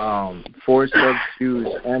for sub twos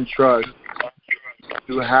and trust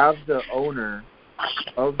to have the owner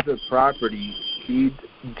of the property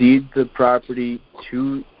deed the property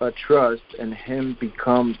to a trust and him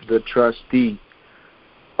become the trustee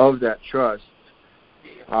of that trust,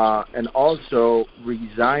 and also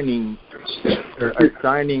resigning or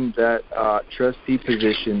assigning that trustee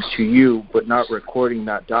position to you, but not recording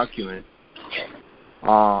that document.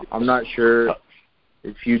 I'm not sure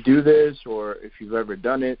if you do this or if you've ever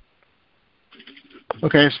done it.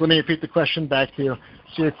 Okay, so let me repeat the question back to you.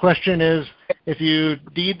 So your question is, if you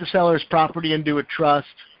deed the seller's property into a trust,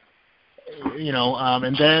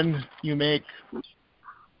 and then you make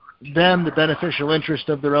them the beneficial interest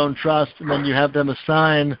of their own trust, and then you have them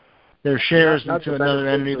assign their shares into another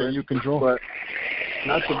entity that you control. But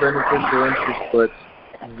not the beneficial interest, but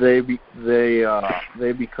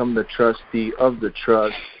they become the trustee of the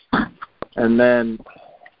trust, and then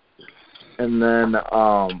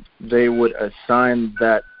they would assign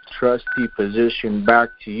that trustee position back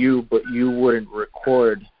to you, but you wouldn't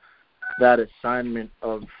record that assignment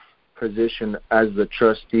of position as the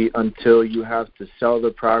trustee until you have to sell the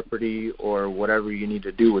property or whatever you need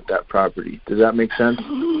to do with that property. Does that make sense?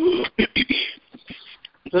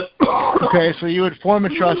 Okay, so you would form a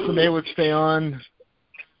trust and they would stay on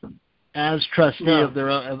as trustee of their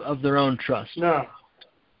own trust. No.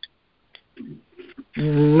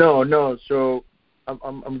 So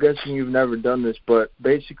I'm guessing you've never done this, but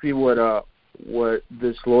basically what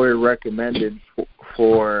this lawyer recommended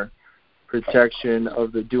for protection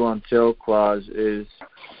of the due on sale clause is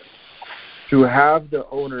to have the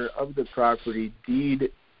owner of the property deed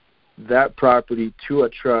that property to a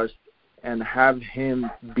trust and have him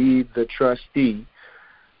be the trustee,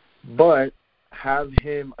 but have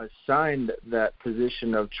him assign that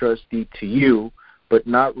position of trustee to you, but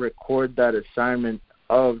not record that assignment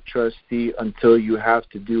of trustee until you have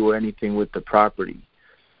to do anything with the property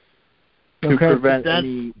to prevent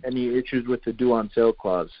any issues with the due on sale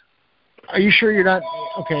clause. Are you sure you're not?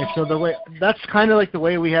 Okay, so that's kind of like the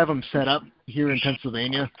way we have them set up here in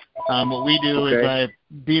Pennsylvania. What we do is I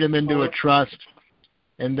beat them into a trust,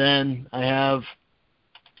 and then I have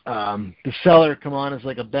the seller come on as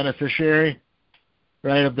like a beneficiary,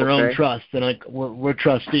 right, of their own trust, and like we're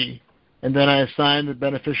trustee, and then I assign the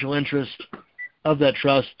beneficial interest of that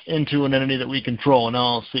trust into an entity that we control, an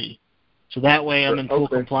LLC. So that way I'm in full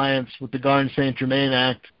compliance with the Garn-Saint-Germain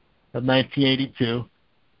Act of 1982.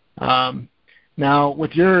 Now,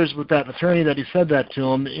 with yours, with that attorney that he said that to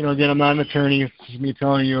him, again, I'm not an attorney. This is me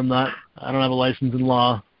telling you I don't have a license in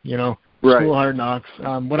law, school hard knocks.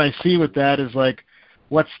 What I see with that is like,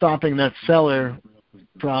 what's stopping that seller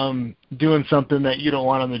from doing something that you don't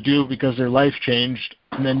want them to do because their life changed,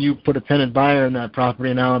 and then you put a tenant buyer in that property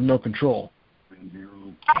and now have no control.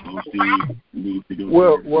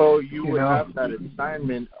 Well, you would have that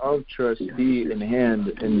assignment of trustee in hand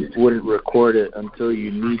and wouldn't record it until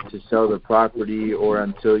you need to sell the property or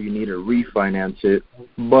until you need to refinance it,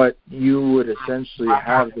 but you would essentially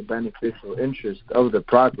have the beneficial interest of the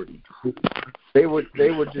property. They would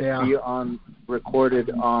just be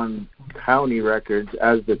recorded on county records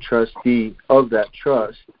as the trustee of that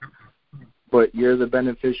trust, but you're the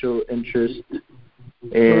beneficial interest.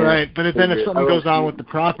 Right, but if then if something goes on with the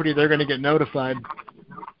property, they're going to get notified.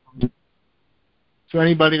 So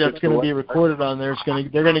anybody that's going to be recorded on there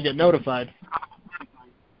they're going to get notified.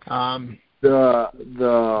 The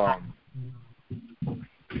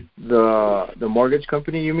mortgage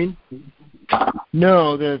company, you mean?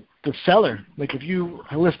 No, the seller. Like if you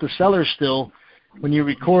list the seller still, when you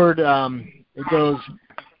record, it goes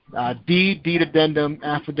deed addendum,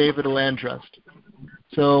 affidavit of land trust.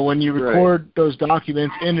 So when you record those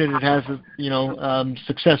documents in it, it has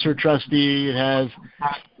successor trustee. It has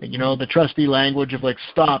the trustee language of like,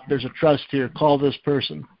 stop, there's a trust here, call this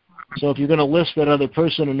person. So if you're going to list that other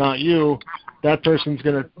person and not you, that person's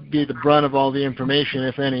going to be the brunt of all the information,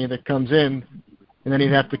 if any, that comes in, and then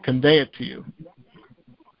he'd have to convey it to you.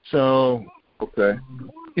 So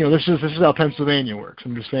this is how Pennsylvania works.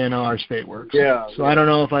 I'm just saying how our state works. So I don't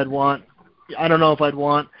know if I'd want. I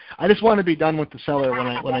just want to be done with the seller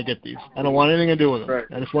when I get these. I don't want anything to do with them.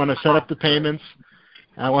 I just want to set up the payments.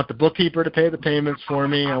 I want the bookkeeper to pay the payments for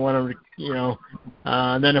me. I want to,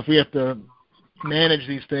 and then if we have to manage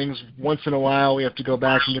these things, once in a while we have to go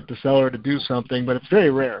back and get the seller to do something, but it's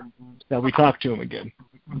very rare that we talk to him again.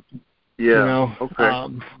 Yeah. You know,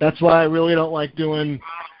 okay. That's why I really don't like doing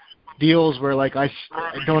deals where like I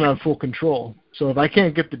don't have full control. So if I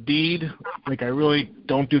can't get the deed, like I really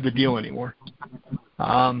don't do the deal anymore.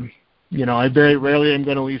 You know, I very rarely am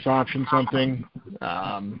going to lease option something.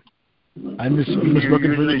 I'm just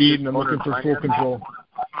looking for the deed and I'm looking for full control.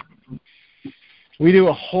 We do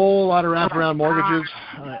a whole lot of wraparound mortgages.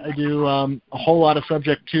 I do a whole lot of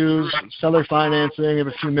subject twos, seller financing. I have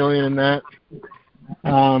a few million in that.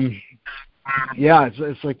 Yeah,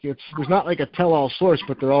 it's like there's not like a tell-all source,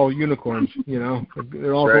 but they're all unicorns. You know,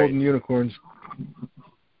 they're all golden unicorns.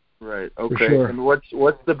 Right. Okay. For sure. And what's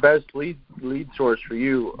the best lead source for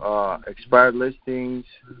you? Expired listings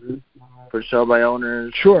for sell by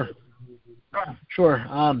owners. Sure.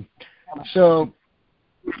 So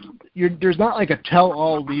there's not like a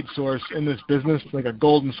tell-all lead source in this business, like a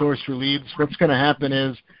golden source for leads. What's going to happen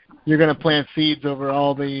is you're going to plant seeds over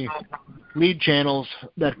all the lead channels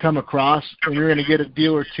that come across, and you're going to get a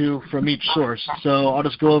deal or two from each source. So I'll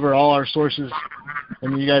just go over all our sources,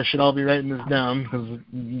 and you guys should all be writing this down because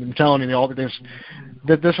I'm telling you all that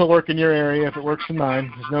this will work in your area if it works in mine.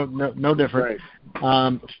 There's no different.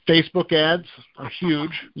 Right. Facebook ads are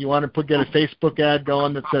huge. You want to get a Facebook ad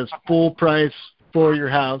going that says full price for your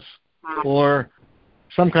house, or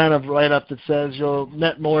some kind of write-up that says you'll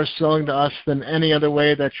net more selling to us than any other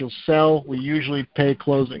way that you'll sell. We usually pay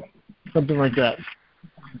closing. Something like that,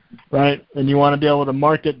 right? And you want to be able to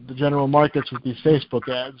market the general markets with these Facebook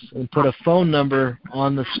ads and put a phone number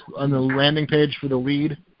on the landing page for the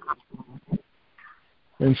lead.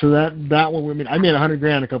 And so that one, I made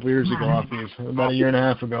 $100,000 a couple of years ago off these, about a year and a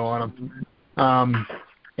half ago on them.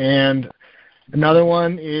 And another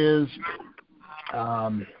one is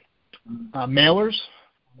mailers.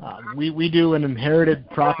 We do an inherited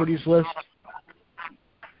properties list.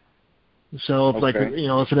 So it's like, you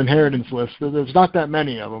know, it's an inheritance list. There's not that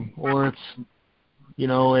many of them, or it's, you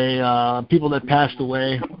know, people that passed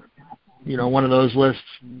away, you know, one of those lists.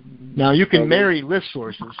 Now you can marry list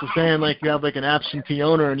sources. So saying like you have like an absentee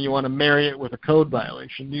owner and you want to marry it with a code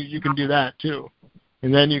violation, you can do that too.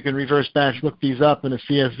 And then you can reverse batch look these up in a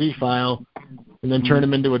CSV file and then turn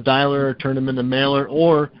them into a dialer or turn them into mailer,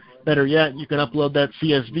 or better yet, you can upload that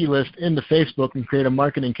CSV list into Facebook and create a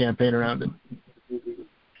marketing campaign around it.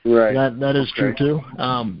 Right. That is true too.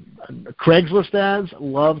 Craigslist ads,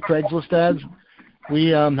 love Craigslist ads. We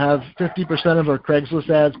have 50% of our Craigslist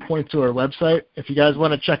ads point to our website. If you guys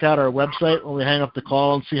want to check out our website when we hang up the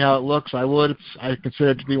call and see how it looks, I would. I consider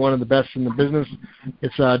it to be one of the best in the business.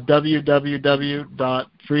 It's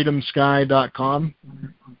www.freedomsky.com.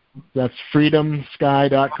 That's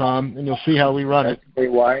freedomsky.com, and you'll see how we run it.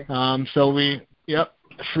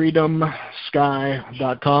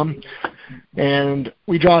 freedomsky.com. And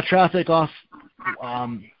we draw traffic off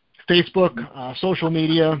Facebook, social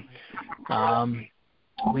media.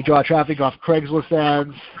 We draw traffic off Craigslist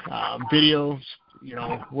ads, videos, you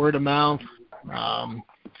know, word of mouth,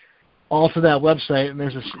 all to that website. And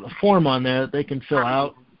there's a form on there that they can fill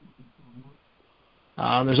out.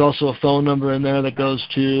 There's also a phone number in there that goes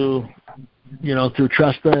to, you know, through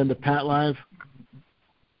Trusta and to Pat Live.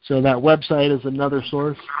 So that website is another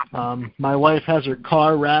source. My wife has her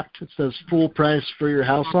car wrapped. It says full price for your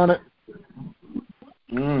house on it.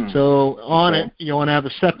 So on it, you want to have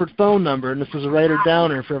a separate phone number, and this is a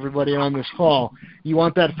writer-downer for everybody on this call. You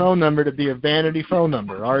want that phone number to be a vanity phone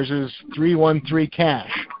number. Ours is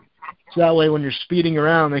 313-CASH. So that way when you're speeding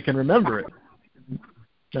around, they can remember it.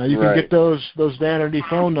 Now, you can get those vanity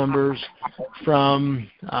phone numbers from,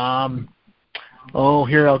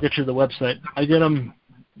 here, I'll get you the website. I get them.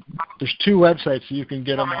 There's two websites you can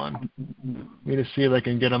get them on. Let me just see if I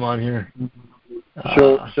can get them on here.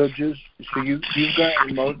 So you've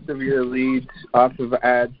gotten most of your leads off of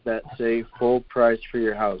ads that say full price for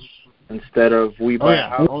your house instead of we buy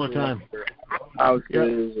houses all the time.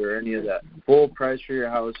 Houses or any of that. Full price for your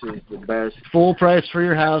house is the best. Full price for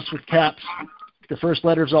your house with caps. The first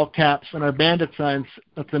letter is all caps, and our bandit signs,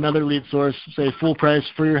 that's another lead source, say full price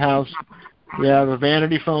for your house. We have a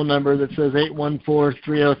vanity phone number that says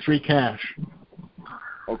 814-303-CASH.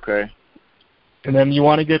 Okay. And then you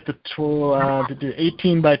want to get the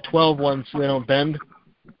 18 by 12 ones so they don't bend.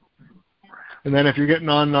 And then if you're getting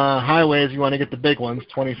on highways, you want to get the big ones,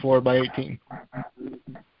 24 by 18.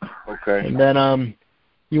 Okay. And then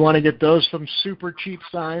you want to get those from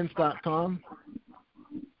supercheapsigns.com.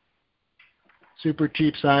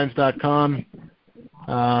 supercheapsigns.com.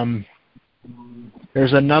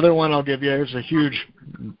 There's another one I'll give you. There's a huge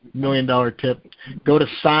 $1 million tip. Go to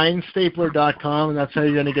signstapler.com, and that's how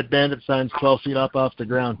you're going to get bandit signs 12 feet up off the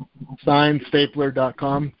ground.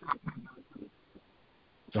 Signstapler.com.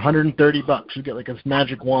 It's $130. You get like this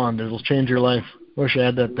magic wand. It'll change your life. Wish I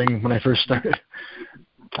had that thing when I first started.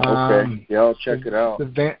 Okay. Yeah, I'll check it out.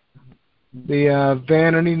 The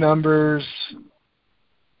vanity numbers.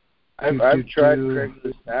 I've tried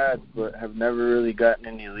Craigslist ads, but have never really gotten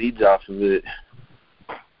any leads off of it.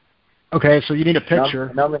 Okay, so you need a picture.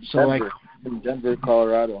 And I'm in Denver, in Denver,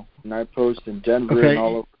 Colorado, and I post in Denver and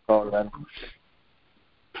all over Colorado.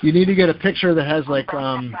 You need to get a picture that has like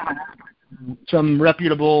some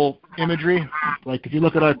reputable imagery. Like if you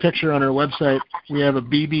look at our picture on our website, we have a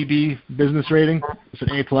BBB business rating. It's an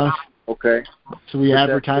A+. Okay. So we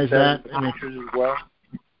advertise that. Pictures as well?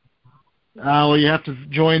 Well, you have to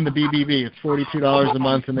join the BBB. It's $42 a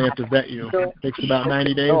month, and they have to vet you. It takes about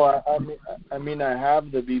 90 days. No, I mean I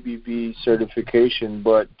have the BBB certification,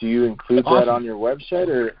 but do you include that on your website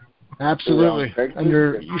or? Absolutely.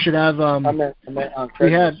 You should have. I meant on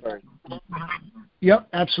Craigslist. Sorry. Yep,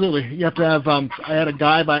 absolutely. You have to have. I had a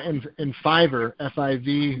guy in Fiverr,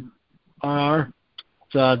 Fiverr,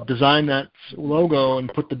 design that logo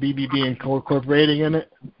and put the BBB incorporating in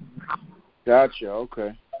it. Gotcha.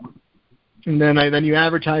 Okay. And then you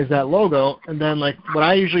advertise that logo, and then like what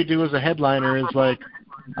I usually do as a headliner is like,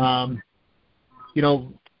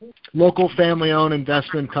 local family-owned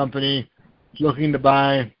investment company looking to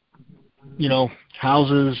buy,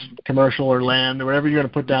 houses, commercial or land, or whatever you're going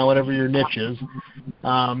to put down, whatever your niche is.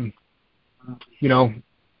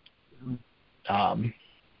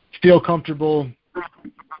 Feel comfortable,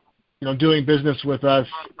 doing business with us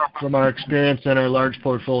from our experience and our large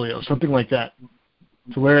portfolio, something like that.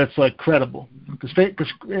 To where it's like credible, because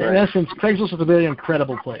in essence, Craigslist is a very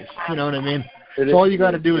incredible place. You know what I mean? So all you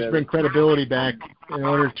got to do is bring credibility back in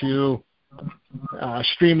order to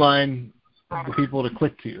streamline the people to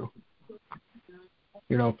click to you.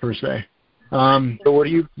 Per se. So what do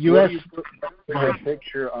you put in your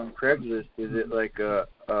picture on Craigslist? Is it like a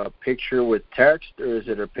picture with text, or is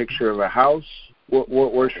it a picture of a house? What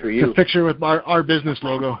works for you? It's a picture with our business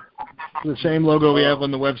logo, the same logo we have on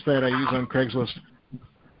the website I use on Craigslist.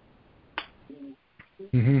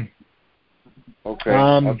 Okay,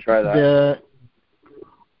 I'll try that.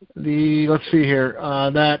 Let's see here.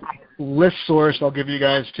 That list source I'll give you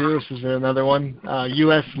guys too. This is another one.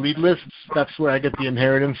 U.S. lead lists. That's where I get the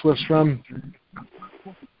inheritance list from.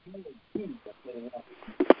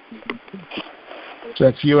 So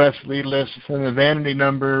that's U.S. lead lists, and the vanity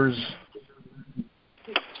numbers.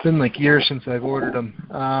 It's been like years since I've ordered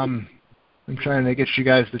them. I'm trying to get you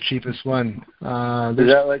guys the cheapest one. Is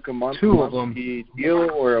that like a monthly deal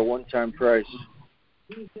or a one-time price?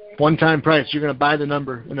 One-time price. You're going to buy the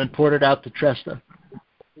number and then port it out to Tresta.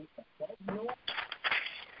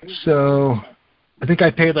 So I think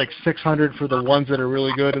I paid like $600 for the ones that are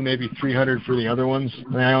really good and maybe $300 for the other ones.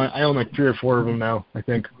 I own like 3 or 4 of them now, I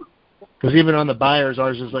think. Because even on the buyers,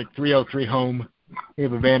 ours is like 303 home. We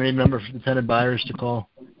have a vanity number for the tenant buyers to call.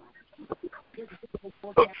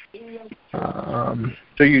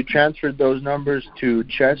 So you transferred those numbers to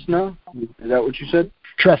Chestnut? Is that what you said?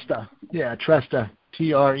 Tresta. Yeah, Tresta.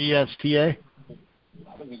 Tresta.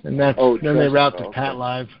 And that's then they route to Pat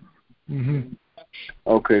Live.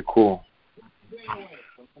 Okay, cool.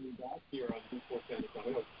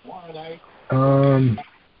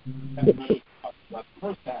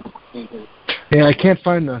 Yeah, I can't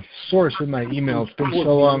find the source in my email. It's been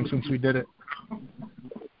so long since we did it.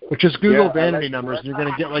 Which is Google vanity numbers. You're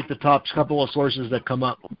going to get like the top couple of sources that come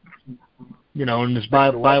up. And just buy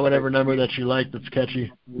whatever number that you like that's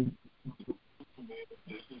catchy.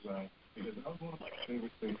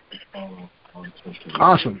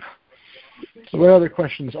 Awesome. So what other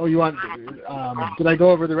questions? Oh, you want? Did I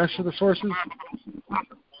go over the rest of the sources?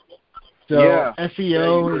 So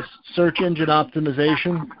SEO is search engine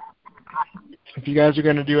optimization. If you guys are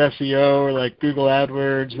going to do SEO or like Google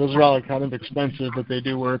AdWords, those are all kind of expensive, but they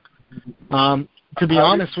do work. To be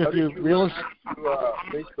honest with you,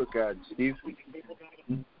 Facebook ads, Steve.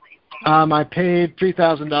 I paid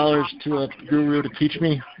 $3,000 to a guru to teach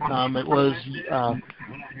me. It was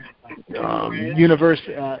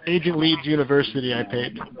Agent Leads University. I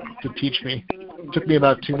paid to teach me. It took me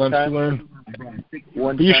about 2 months to learn.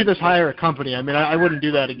 But you should just hire a company. I mean, I wouldn't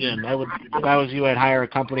do that again. I would, if I was you, I'd hire a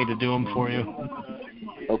company to do them for you.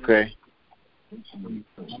 Okay.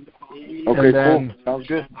 Okay, cool. Sounds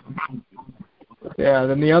good. Yeah,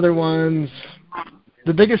 then the other ones,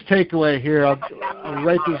 the biggest takeaway here, I'll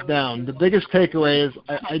write this down. The biggest takeaway is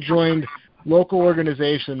I joined local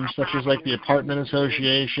organizations such as like the Apartment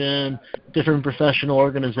Association, different professional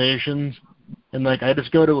organizations, and like I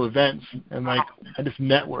just go to events and like I just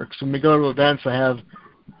network. So when we go to events, I have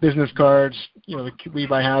business cards, the We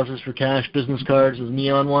Buy Houses for Cash business cards, those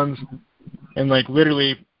neon ones. and like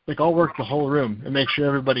literally, like I'll work the whole room and make sure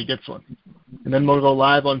everybody gets one. And then we'll go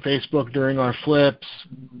live on Facebook during our flips,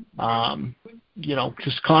 you know,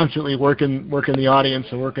 just constantly working the audience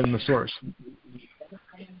and working the source.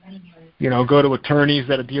 You know, go to attorneys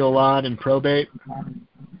that deal a lot in probate.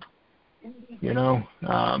 You know,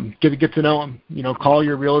 get to know them. You know, call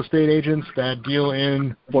your real estate agents that deal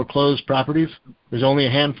in foreclosed properties. There's only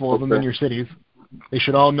a handful of them in your cities. They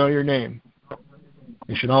should all know your name.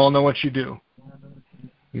 They should all know what you do.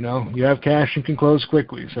 You know, you have cash and can close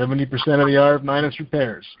quickly. 70% of the ARV minus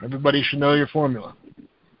repairs. Everybody should know your formula.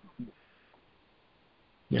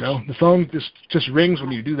 You know, the phone just rings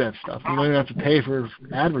when you do that stuff. You don't even have to pay for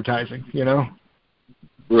advertising, you know?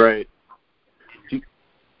 Right. Do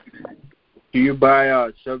you buy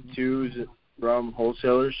sub-twos from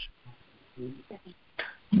wholesalers? You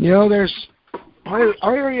know, there's our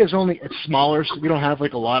area is it's smaller, so we don't have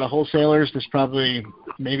like a lot of wholesalers. There's probably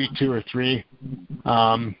maybe 2 or 3.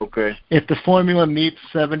 Okay. If the formula meets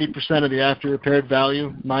 70% of the after repaired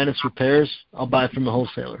value minus repairs, I'll buy from the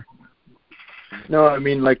wholesaler. No, I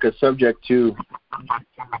mean like a subject to.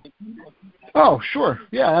 Oh, sure.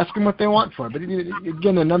 Yeah, ask them what they want for it. But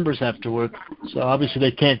again, the numbers have to work. So obviously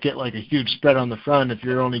they can't get like a huge spread on the front if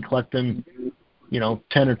you're only collecting, you know,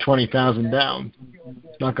 10 or 20,000 down.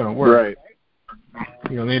 It's not going to work. Right.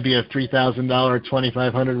 You know, maybe a $3,000, $2,500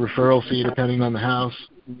 referral fee depending on the house.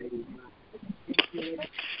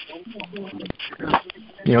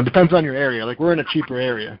 You know, it depends on your area. Like, we're in a cheaper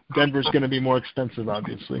area. Denver's going to be more expensive,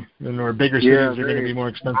 obviously. And our bigger cities are going to be more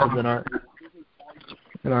expensive than our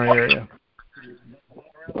area.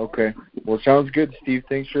 Okay. Well, sounds good, Steve.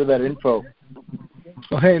 Thanks for that info.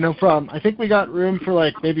 Well, hey, no problem. I think we got room for,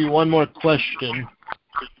 like, maybe one more question.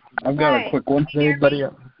 I've got a quick one. Anybody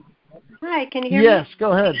else? Hi, can you hear me? Yes,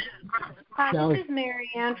 go ahead. This is Mary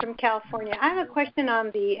Ann from California. I have a question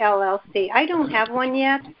on the LLC. I don't have one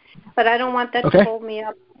yet, but I don't want that to hold me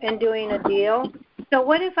up in doing a deal. So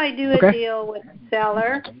what if I do a deal with a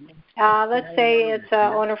seller? Let's say it's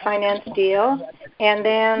an owner finance deal, and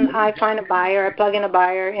then I find a buyer, I plug in a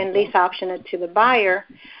buyer and lease option it to the buyer,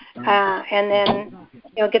 and then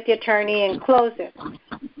get the attorney and close it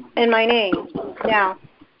in my name. Now,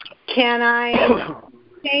 can I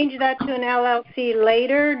change that to an LLC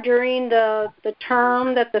later during the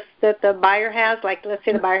term that the buyer has? Like, let's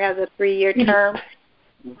say the buyer has a 3-year term.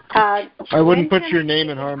 I wouldn't put your name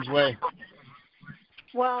in harm's way.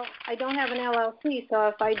 Well, I don't have an LLC, so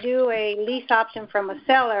if I do a lease option from a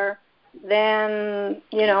seller, then,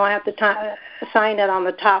 I have to sign it on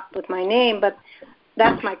the top with my name. But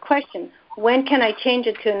that's my question. When can I change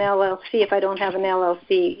it to an LLC if I don't have an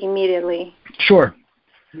LLC immediately? Sure.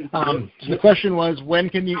 So the question was, when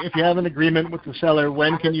can you, if you have an agreement with the seller,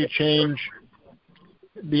 when can you change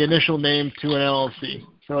the initial name to an LLC?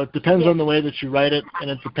 So it depends on the way that you write it, and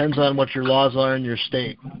it depends on what your laws are in your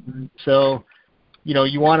state. So,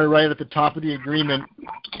 you want to write at the top of the agreement,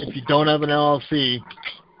 if you don't have an LLC,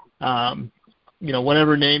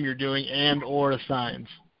 whatever name you're doing and or assigns.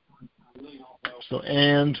 So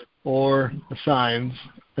and or assigns,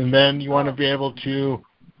 and then you want to be able to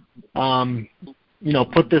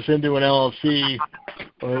put this into an LLC,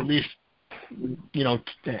 or at least,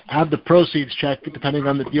 have the proceeds checked, depending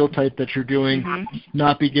on the deal type that you're doing,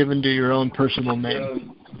 not be given to your own personal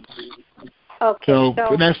name. Okay. So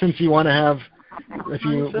in essence, you want to have,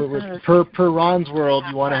 per Ron's world,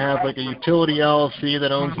 you want to have like a utility LLC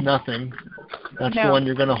that owns nothing. That's the one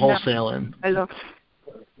you're going to wholesale in. So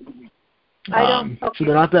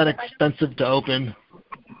they're not that expensive to open.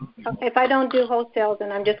 If I don't do wholesale,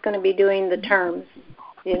 then I'm just going to be doing the terms,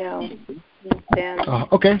 Then.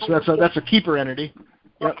 Okay, so that's a keeper entity.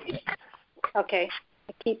 Yep. Okay,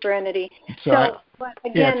 a keeper entity. So but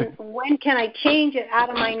again, when can I change it out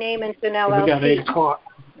of my name into an LLC? We got 8 o'clock.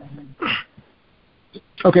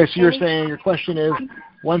 Okay, so you're saying, your question is,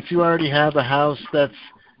 once you already have a house that's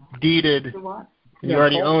deeded, and you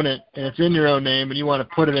already own it, and it's in your own name, and you want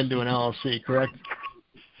to put it into an LLC, correct?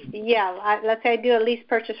 Yeah, let's say I do a lease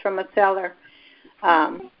purchase from a seller.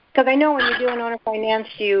 Because I know when you do an owner finance,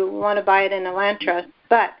 you want to buy it in a land trust.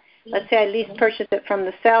 But let's say I lease purchase it from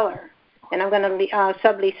the seller, and I'm going to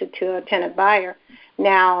sublease it to a tenant buyer.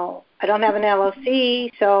 Now, I don't have an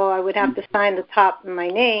LLC, so I would have to sign the top in my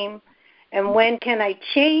name. And when can I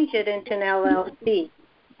change it into an LLC?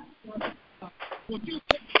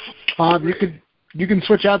 You can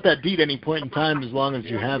switch out that deed any point in time as long as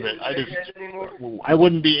you have it. I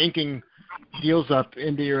wouldn't be inking deals up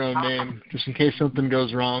into your own name just in case something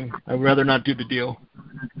goes wrong. I'd rather not do the deal.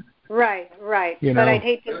 Right. But I'd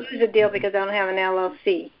hate to lose a deal because I don't have an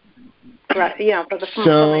LLC. Right, for the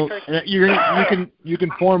so you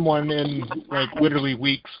can form one in like literally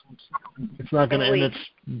weeks. It's not gonna, and it's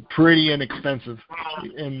pretty inexpensive.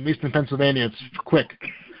 At least in Pennsylvania, it's quick.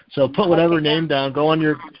 So put whatever name down. Go on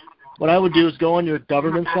your. What I would do is go on your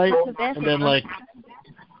government site, and then like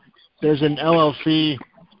there's an LLC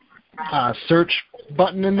search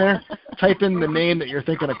button in there. Type in the name that you're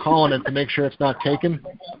thinking of calling it to make sure it's not taken.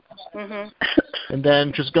 And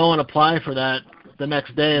then just go and apply for that the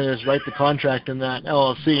next day, and just write the contract in that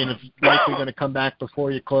LLC, and it's likely going to come back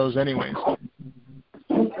before you close anyways.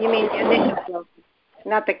 You mean the initial closing,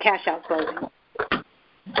 not the cash out closing?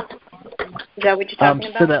 Is that what you're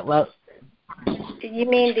talking about? You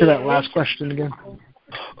mean that last question again?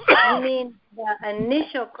 You mean the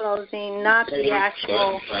initial closing, not the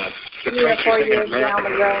actual 3 or 4 years down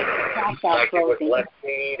the road cash out closing?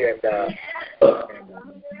 Is that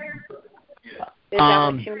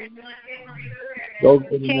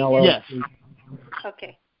what you mean? Yes.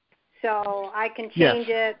 Okay. So I can change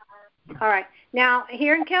it. All right. Now,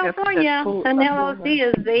 here in California, an LLC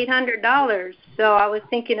is $800. So I was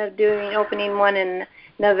thinking of opening one in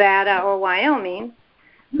Nevada or Wyoming,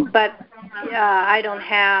 but I don't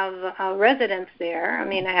have a residence there. I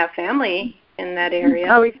mean, I have family in that area.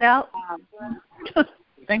 Oh, he's out?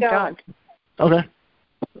 Thank God. Okay.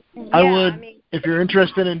 I would, if you're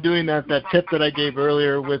interested in doing that tip that I gave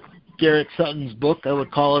earlier with Garrett Sutton's book, I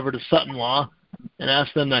would call over to Sutton Law and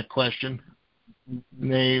ask them that question.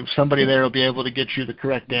 And somebody there will be able to get you the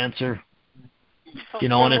correct answer.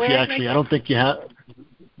 And if you actually, I don't think you have,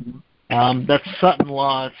 that's Sutton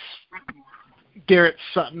Law. It's Garrett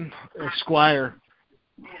Sutton, Esquire.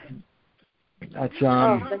 That's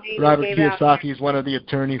Robert Kiyosaki is one of the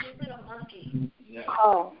attorneys.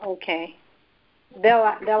 Oh, okay. They'll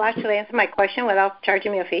actually answer my question without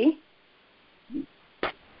charging me a fee?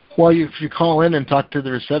 Well, if you call in and talk to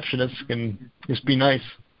the receptionist, can just be nice.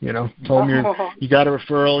 Tell them you got a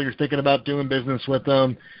referral, you're thinking about doing business with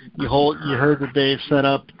them. You heard that they set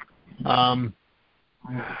up,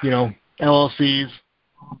 LLCs.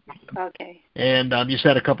 Okay. And you just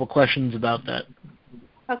had a couple questions about that.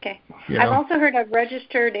 Okay. I've also heard of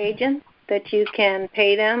registered agents that you can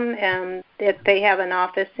pay them, and if they have an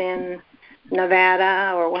office in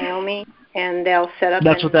Nevada or Wyoming, and they'll set up.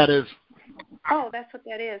 That's what that is. Oh, that's what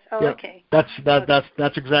that is. Oh, yep. Okay. That's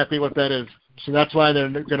exactly what that is. So that's why they're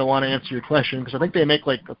going to want to answer your question, because I think they make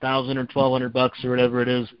like $1,000 or $1,200 or whatever it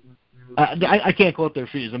is. I can't quote their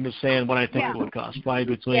fees. I'm just saying what I think it would cost, probably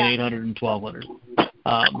between $800 and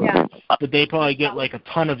 $1,200. But they probably get like a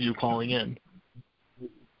ton of you calling in.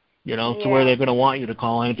 To where they're going to want you to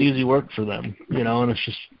call in. It's easy work for them. And it's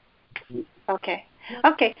just. Okay.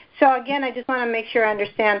 Okay, so again, I just want to make sure I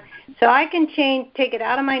understand. So I can take it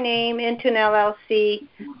out of my name into an LLC.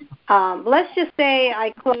 Let's just say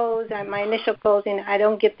I close, my initial closing, I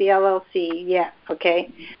don't get the LLC yet, okay?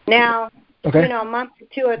 Now, a month or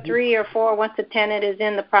 2 or 3 or 4, once the tenant is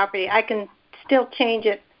in the property, I can still change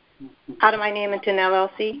it out of my name into an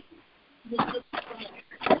LLC?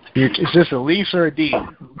 Is this a lease or a deed?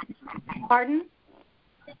 Pardon?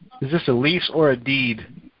 Is this a lease or a deed?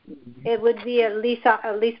 It would be a lease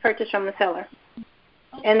purchase from the seller.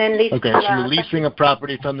 And then lease. Okay, so you're leasing a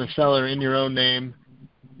property from the seller in your own name.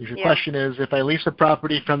 Your question is, if I lease a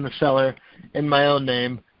property from the seller in my own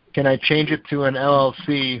name, can I change it to an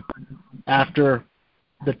LLC after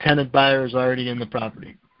the tenant buyer is already in the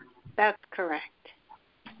property? That's correct.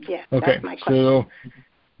 Yes, okay, that's my question. So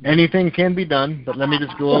anything can be done, but let me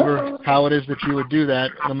just go over how it is that you would do that.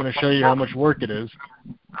 I'm going to show you how much work it is.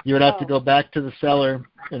 You would have to go back to the seller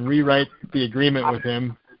and rewrite the agreement with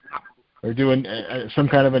him, or do some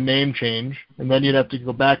kind of a name change, and then you'd have to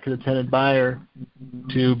go back to the tenant buyer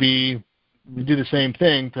to do the same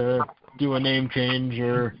thing, to do a name change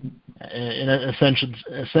or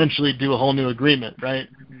essentially do a whole new agreement, right?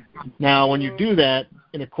 Now, when you do that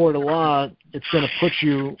in a court of law, it's going to put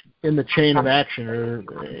you in the chain of action, or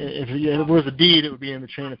if it was a deed, it would be in the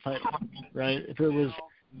chain of title, right?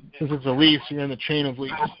 Since it's a lease, you're in the chain of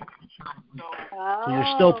lease. So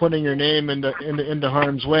you're still putting your name into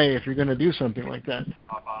harm's way if you're going to do something like that.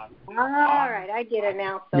 All right, I get it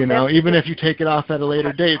now. So even if you take it off at a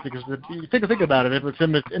later date, because you think about it, if it's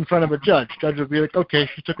in front of a judge would be like, okay,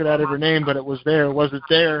 she took it out of her name, but it was there. Was it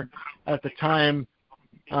there at the time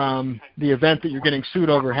the event that you're getting sued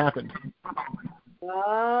over happened?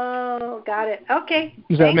 Oh, got it. Okay.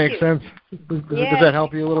 Does that make sense? Does that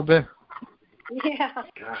help you a little bit? Yeah,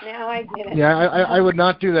 now I get it. Yeah, I would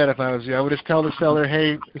not do that if I was you. I would just tell the seller,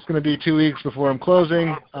 hey, it's going to be 2 weeks before I'm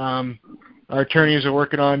closing. Our attorneys are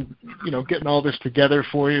working on, getting all this together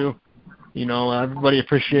for you. everybody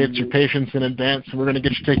appreciates your patience in advance, and we're going to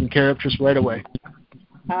get you taken care of just right away.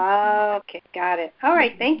 Okay, got it. All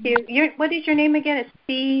right, thank you. What is your name again? It's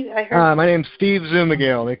Steve. I heard. My name's Steve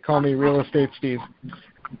Szumigale. They call me Real Estate Steve.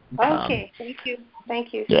 Okay, thank you.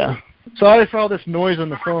 Thank you. Yeah. Sorry for all this noise on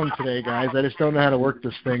the phone today, guys. I just don't know how to work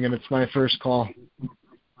this thing, and it's my first call.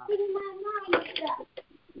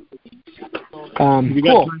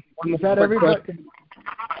 Cool. Is that everybody?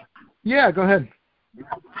 Yeah, go ahead.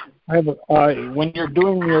 I have when you're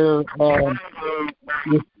doing your,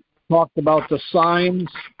 you talked about the signs,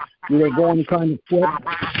 you were going kind of quick.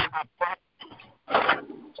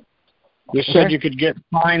 You said you could get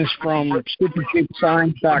signs from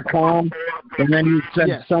supercheapsigns.com, and then you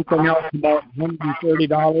said something else about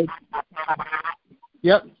 $130.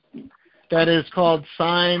 Yep. That is called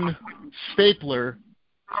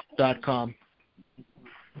signstapler.com.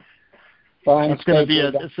 It's going to be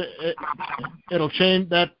it'll change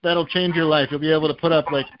that'll change your life. You'll be able to put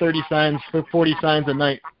up like 30 signs, 40 signs a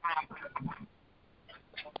night.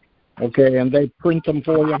 Okay, and they print them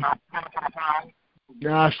for you?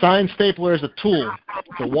 Sign stapler is a tool.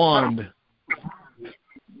 It's a wand. A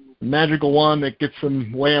magical wand that gets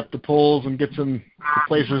them way up the poles and gets them to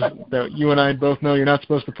places that you and I both know you're not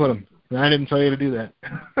supposed to put them. And I didn't tell you to do that.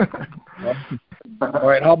 All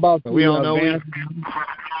right, how about we all know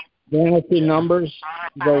vanity numbers?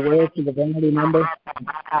 Go where to the vanity number?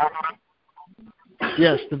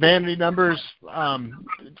 Yes, the vanity numbers,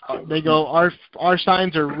 they go, our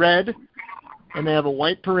signs are red, and they have a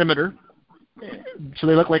white perimeter, so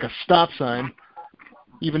they look like a stop sign,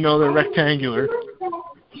 even though they're rectangular.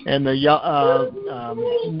 And the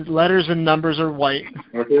letters and numbers are white,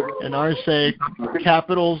 and ours say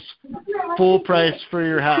capitals, full price for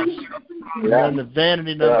your house. And then the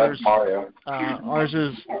vanity numbers, ours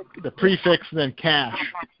is the prefix and then cash.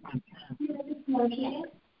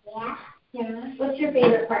 What's your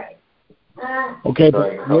favorite part? Okay,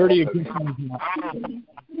 but where do you get them?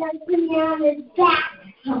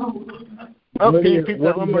 Oh, can you repeat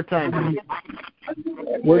that one more time?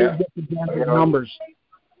 Where do you get the vanity numbers?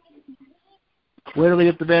 Where do we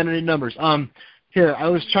get the vanity numbers? Here, I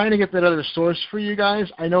was trying to get that other source for you guys.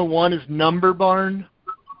 I know one is Number Barn.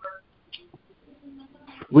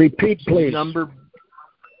 Repeat, please. Number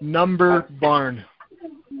Barn.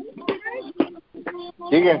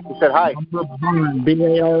 Deegan, you said hi. Number Barn,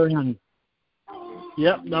 B-A-R-N.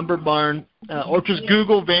 Yep, Number Barn. Or just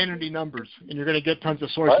Google vanity numbers, and you're going to get tons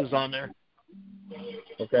of sources on there.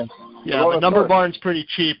 Okay. Yeah, but Number Barn's pretty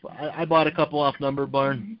cheap. I bought a couple off Number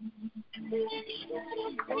Barn.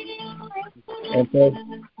 Okay.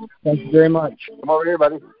 Thank you very much. Come over here,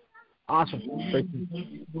 buddy. Awesome.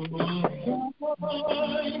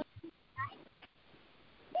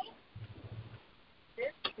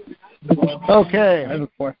 Okay. I have a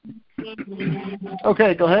question.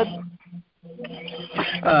 Okay, go ahead.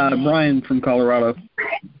 Brian from Colorado.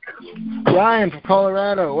 Brian from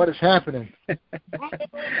Colorado, what is happening?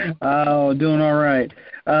 Oh, doing all right.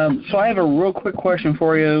 So I have a real quick question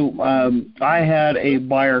for you. I had a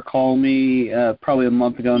buyer call me probably a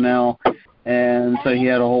month ago now, and so he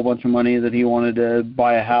had a whole bunch of money that he wanted to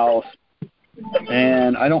buy a house,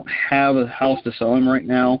 and I don't have a house to sell him right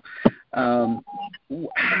now.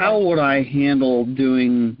 How would I handle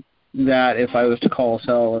doing that if I was to call a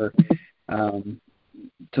seller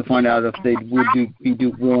to find out if they would be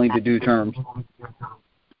willing to do terms?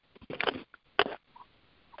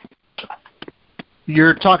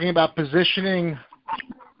 You're talking about positioning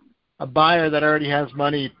a buyer that already has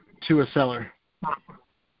money to a seller.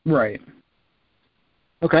 Right.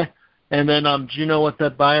 Okay. And then do you know what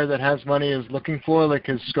that buyer that has money is looking for, like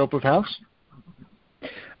his scope of house?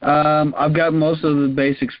 I've got most of the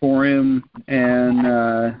basics for him, and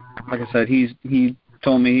like I said, he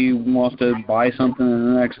told me he wants to buy something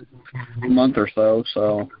in the next month or so.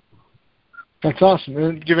 So that's awesome.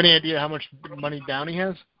 Do you have any idea how much money down he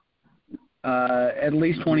has? At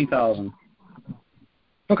least $20,000.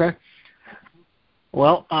 Okay.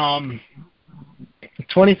 Well,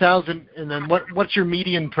 $20,000, and then what's your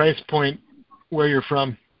median price point where you're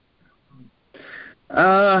from?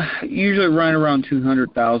 Usually right around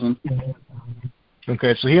 $200,000.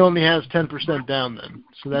 Okay, so he only has 10% down then.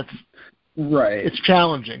 So that's right. It's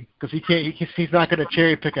challenging because he's not going to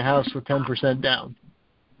cherry pick a house with 10% down.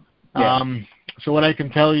 Yeah. So what I can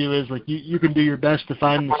tell you is like you can do your best to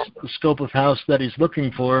find the scope of house that he's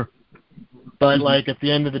looking for, but like at the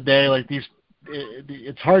end of the day, like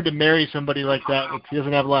it's hard to marry somebody like that if he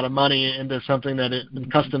doesn't have a lot of money into something that and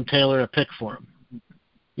custom tailor a pick for him.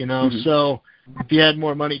 You know, so if you had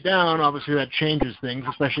more money down, obviously that changes things,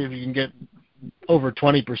 especially if you can get over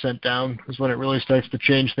 20% down is when it really starts to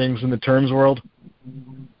change things in the terms world.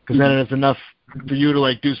 Because then it's enough for you to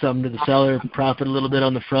like do something to the seller, profit a little bit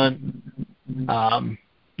on the front,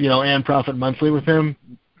 and profit monthly with him.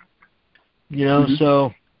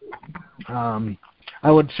 So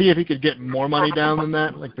I would see if he could get more money down than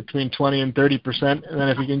that, like between 20 and 30%. And then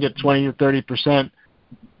if he can get 20 to 30%,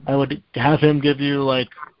 I would have him give you like,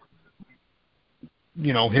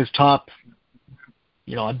 his top,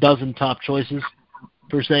 a dozen top choices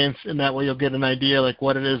per se, and that way you'll get an idea like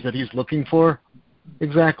what it is that he's looking for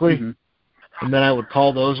exactly. And then I would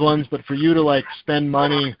call those ones. But for you to like spend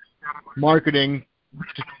money marketing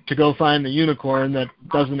to go find the unicorn that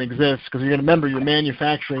doesn't exist, because you're going to remember you're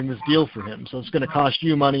manufacturing this deal for him, so it's going to cost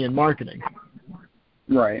you money in marketing.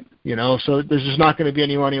 Right. So there's just not going to be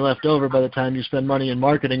any money left over by the time you spend money in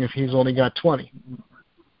marketing if he's only got 20.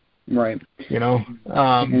 Right. Now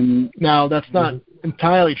that's not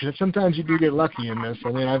entirely true. Sometimes you do get lucky in this.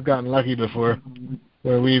 I mean, I've gotten lucky before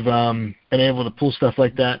where we've been able to pull stuff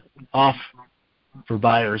like that off for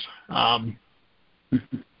buyers. But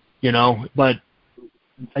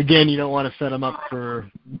again, you don't want to set them up for,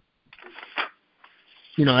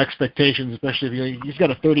 expectations, especially if he's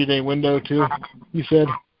got a 30-day window too, you said?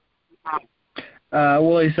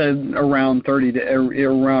 Well, he said around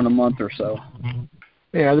around a month or so.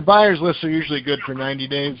 Yeah, the buyer's lists are usually good for 90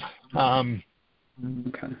 days.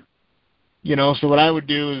 Okay. So what I would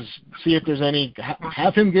do is see if there's any,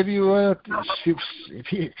 have him give you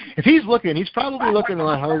if he's looking, he's probably looking a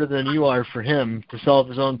lot harder than you are for him to solve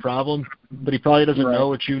his own problem, but he probably doesn't know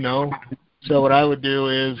what you know. So what I would do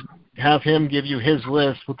is have him give you his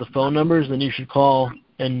list with the phone numbers, then you should call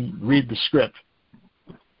and read the script.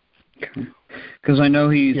 Because I know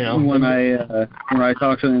when I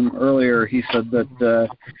talked to him earlier, he said that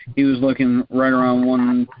he was looking right around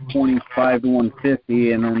 125 to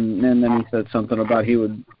 150, and then he said something about he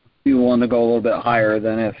would be willing to go a little bit higher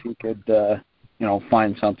than if he could,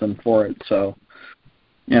 find something for it. So,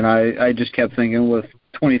 and I just kept thinking with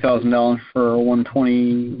 $20,000 for a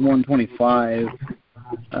 125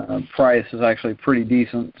 price is actually pretty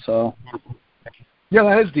decent. So. Yeah,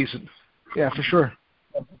 that is decent. Yeah, for sure.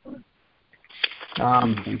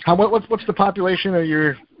 What's the population of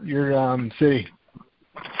your city?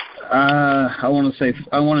 I want to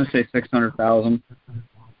say 600,000.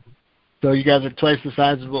 So you guys are twice the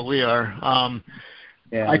size of what we are.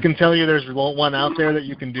 Yeah. I can tell you there's one out there that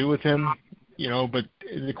you can do with him, but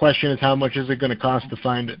the question is how much is it going to cost to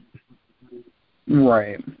find it?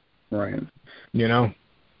 Right.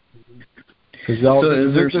 Because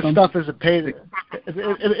this stuff is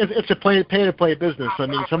it's a pay-to-play business. I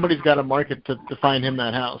mean, somebody's got to market to find him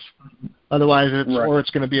that house. Otherwise,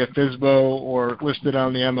 it's going to be a FSBO or listed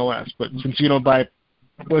on the MLS. But since you don't buy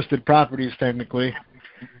listed properties technically,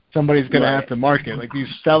 somebody's going to have to market. Like these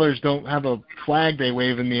sellers don't have a flag they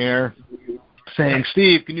wave in the air saying,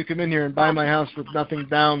 "Steve, can you come in here and buy my house with nothing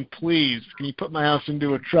down, please? Can you put my house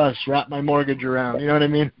into a trust, wrap my mortgage around?" You know what I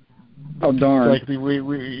mean? Oh darn! Like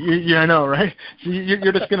I know, right? So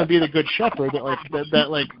you're just going to be the good shepherd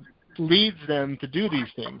that leads them to do these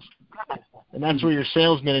things, and that's where your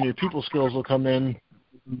salesman and your people skills will come in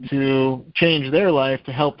to change their life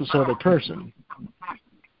to help this other person.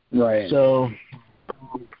 Right. So,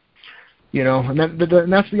 and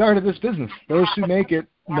that's the art of this business. Those who make it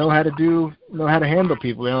know how to handle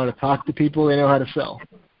people. They know how to talk to people. They know how to sell.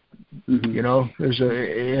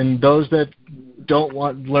 Mm-hmm. And those that don't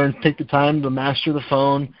take the time to master the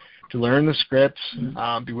phone, to learn the scripts,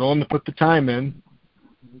 be willing to put the time in,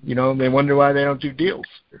 they wonder why they don't do deals.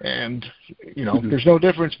 And, there's no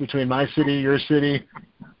difference between my city, your city,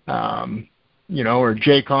 or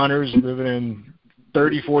Jay Connors living in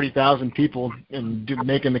 30,000, 40,000 people and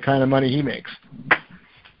making the kind of money he makes.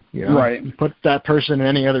 Right. You put that person in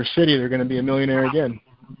any other city, they're going to be a millionaire again.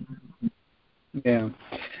 Yeah.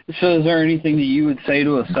 So, is there anything that you would say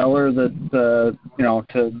to a seller that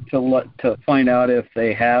to find out if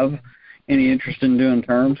they have any interest in doing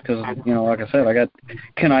terms? Because like I said,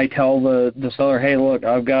 can I tell the seller, hey, look,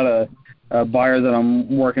 I've got a buyer that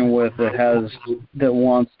I'm working with that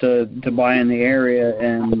wants to buy in the area,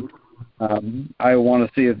 and I want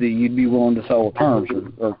to see if you'd be willing to sell with terms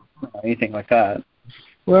or anything like that.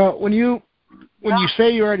 Well, when you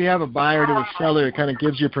say you already have a buyer to a seller, it kind of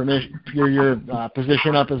gives your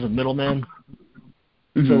position up as a middleman.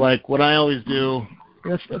 Mm-hmm. So, what I always do,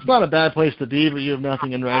 it's not a bad place to be, but you have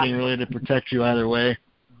nothing in writing really to protect you either way.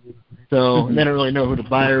 So, and they don't really know who the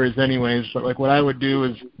buyer is anyways. But, what I would do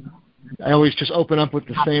is I always just open up with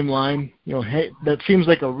the same line. Hey, that seems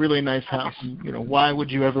like a really nice house. Why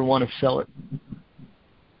would you ever want to sell it?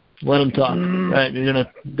 Let them talk. Right?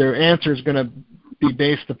 Their answer is gonna be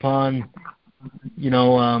based upon,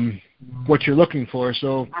 what you're looking for.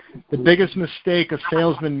 So the biggest mistake a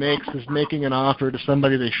salesman makes is making an offer to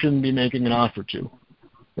somebody they shouldn't be making an offer to.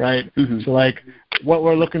 Right? Mm-hmm. So what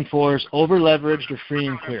we're looking for is over leveraged or free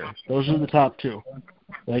and clear. Those are the top two.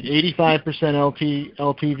 85%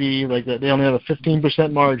 LTV, they only have a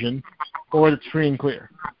 15% margin, or it's free and clear.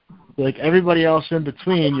 Everybody else in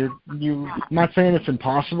between, I'm not saying it's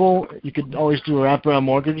impossible. You could always do a wraparound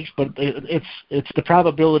mortgage, but it's the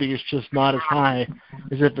probability is just not as high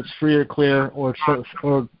as if it's free or clear or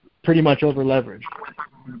pretty much over leveraged.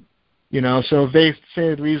 So if they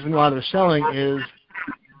say the reason why they're selling is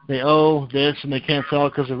they owe this and they can't sell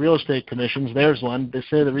it because of real estate commissions, there's one. They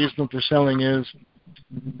say the reason that they're selling is,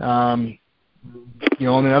 on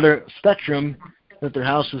the other spectrum, that their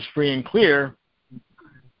house is free and clear.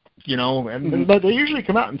 But they usually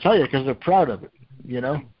come out and tell you because they're proud of it,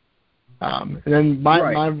 And then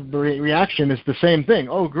my reaction is the same thing.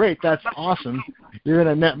 Oh, great, that's awesome. You're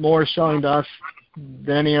going to net more selling to us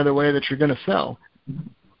than any other way that you're going to sell.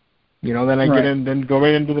 Then I get in, then go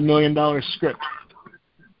right into the $1 million script.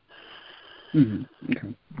 Mm-hmm.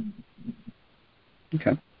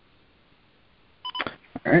 Okay.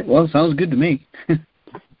 All right. Well, sounds good to me.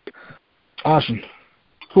 Awesome.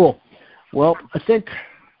 Cool. Well, I think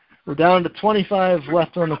we're down to 25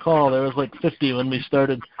 left on the call. There was 50 when we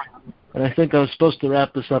started, and I think I was supposed to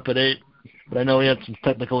wrap this up at 8, but I know we had some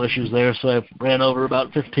technical issues there, so I ran over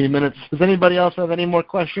about 15 minutes. Does anybody else have any more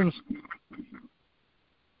questions?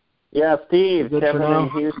 Yeah, Steve, Kevin in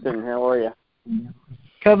Houston. How are you?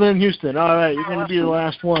 Kevin in Houston. All right, you're going to be the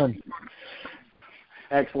last one.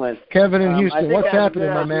 Excellent. Kevin in Houston, what's happening,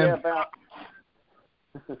 my man?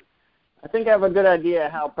 I think I have a good idea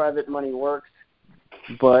how private money works,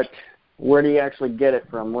 but where do you actually get it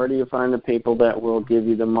from? Where do you find the people that will give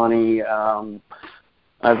you the money? I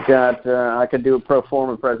could do a pro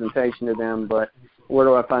forma presentation to them, but where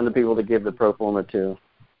do I find the people to give the pro forma to?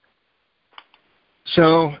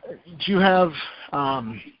 So do you have,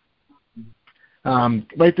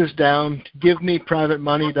 write this down,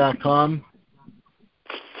 givemeprivatemoney.com.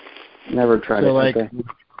 Never tried it. Okay.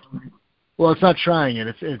 Well, it's not trying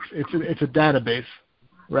it. It's a database,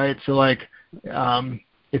 right? So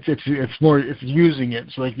it's using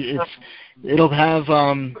it. So it'll have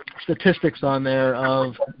statistics on there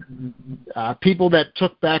of people that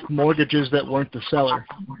took back mortgages that weren't the seller,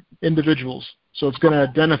 individuals. So it's going to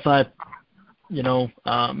identify,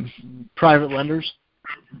 private lenders.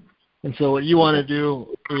 And so what you want to do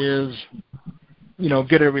is,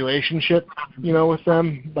 get a relationship, with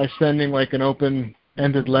them by sending an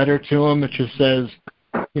open-ended letter to them that just says,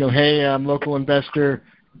 hey, I'm a local investor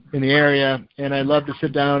in the area, and I'd love to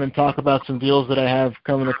sit down and talk about some deals that I have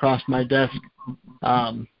coming across my desk,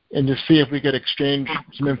 and just see if we could exchange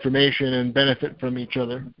some information and benefit from each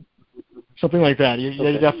other. Something like that.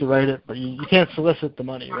 You'd have to write it, but you can't solicit the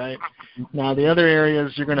money, right? Now, the other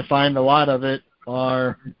areas you're going to find a lot of it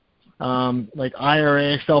are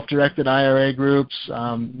IRA, self-directed IRA groups,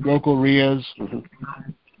 local RIAs,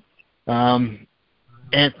 Aunt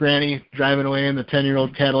Granny driving away in the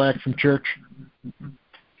 10-year-old Cadillac from church.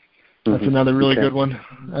 That's another really good one.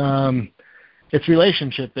 It's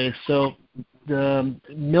relationship-based. So the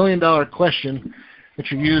 $1 million question that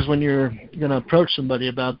you use when you're going to approach somebody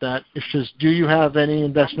about that is just, do you have any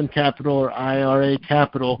investment capital or IRA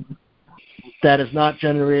capital that is not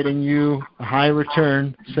generating you a high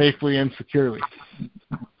return safely and securely?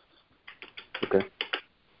 Okay.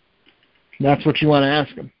 That's what you want to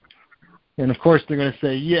ask them. And, of course, they're going to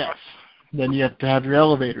say yes. Then you have to have your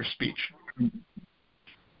elevator speech.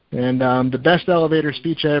 And the best elevator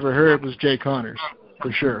speech I ever heard was Jay Connor's,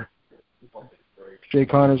 for sure. Jay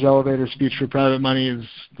Connor's elevator speech for private money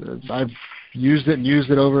I've used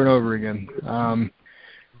it over and over again.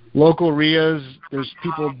 Local RIAs, there's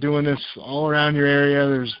people doing this all around your area.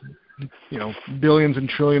 There's, billions and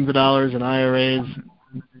trillions of dollars in IRAs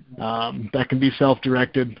that can be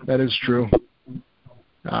self-directed. That is true.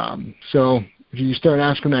 So if you start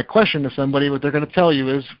asking that question to somebody, what they're going to tell you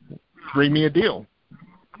is, bring me a deal.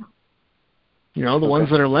 The ones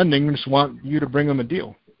that are lending just want you to bring them a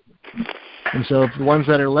deal. And so if the ones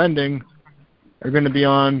that are lending are going to be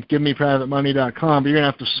on givemeprivatemoney.com, but you're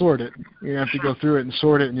going to have to sort it. You're going to have to go through it and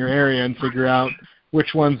sort it in your area and figure out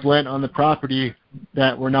which ones lent on the property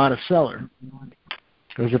that were not a seller.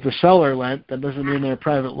 Because if the seller lent, that doesn't mean they're a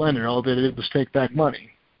private lender. All they did was take back money.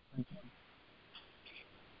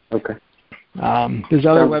 Okay. There's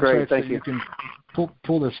other websites that you can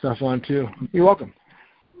pull this stuff on too. You're welcome.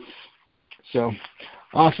 So,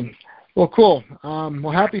 awesome. Well, cool.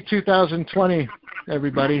 Well, happy 2020,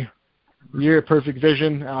 everybody. Year of Perfect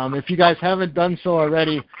Vision. If you guys haven't done so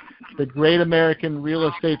already, the Great American Real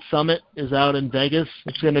Estate Summit is out in Vegas.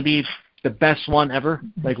 It's going to be the best one ever,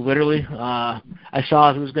 like literally. I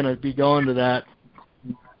saw who's going to be going to that,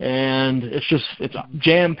 and it's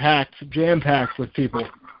jam-packed with people.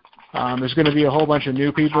 There's going to be a whole bunch of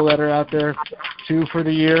new people that are out there, too, for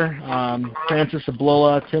the year. Francis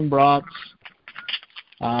Ablola, Tim Brotz,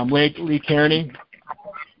 Lee Kearney,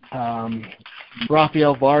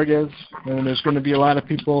 Rafael Vargas, and there's going to be a lot of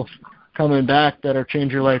people coming back that are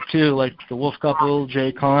Change Your Life, too, like the Wolf Couple,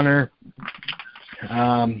 Jay Connor,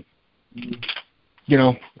 Lance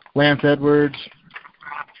Edwards.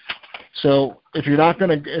 So if you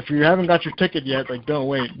haven't got your ticket yet, don't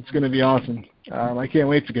wait. It's going to be awesome. I can't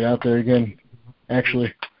wait to get out there again,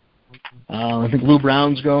 actually. I think Lou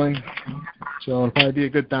Brown's going, so it'll probably be a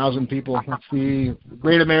good 1,000 people. That's the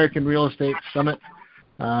Great American Real Estate Summit.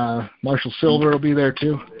 Marshall Silver will be there,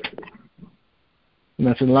 too. And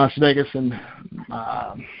that's in Las Vegas in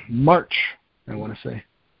March, I want to say.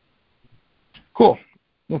 Cool.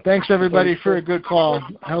 Well, thanks, everybody, for a good call.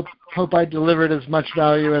 I hope I delivered as much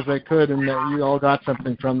value as I could and that you all got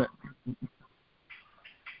something from it.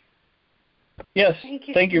 Yes.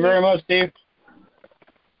 Thank you very much, Steve.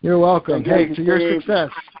 You're welcome. Hey, to your success.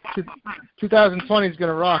 2020 is going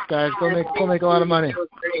to rock, guys. Go make a lot of money.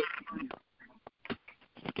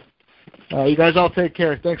 You guys all take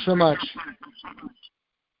care. Thanks so much.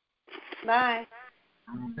 Bye.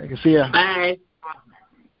 I can see ya. Bye.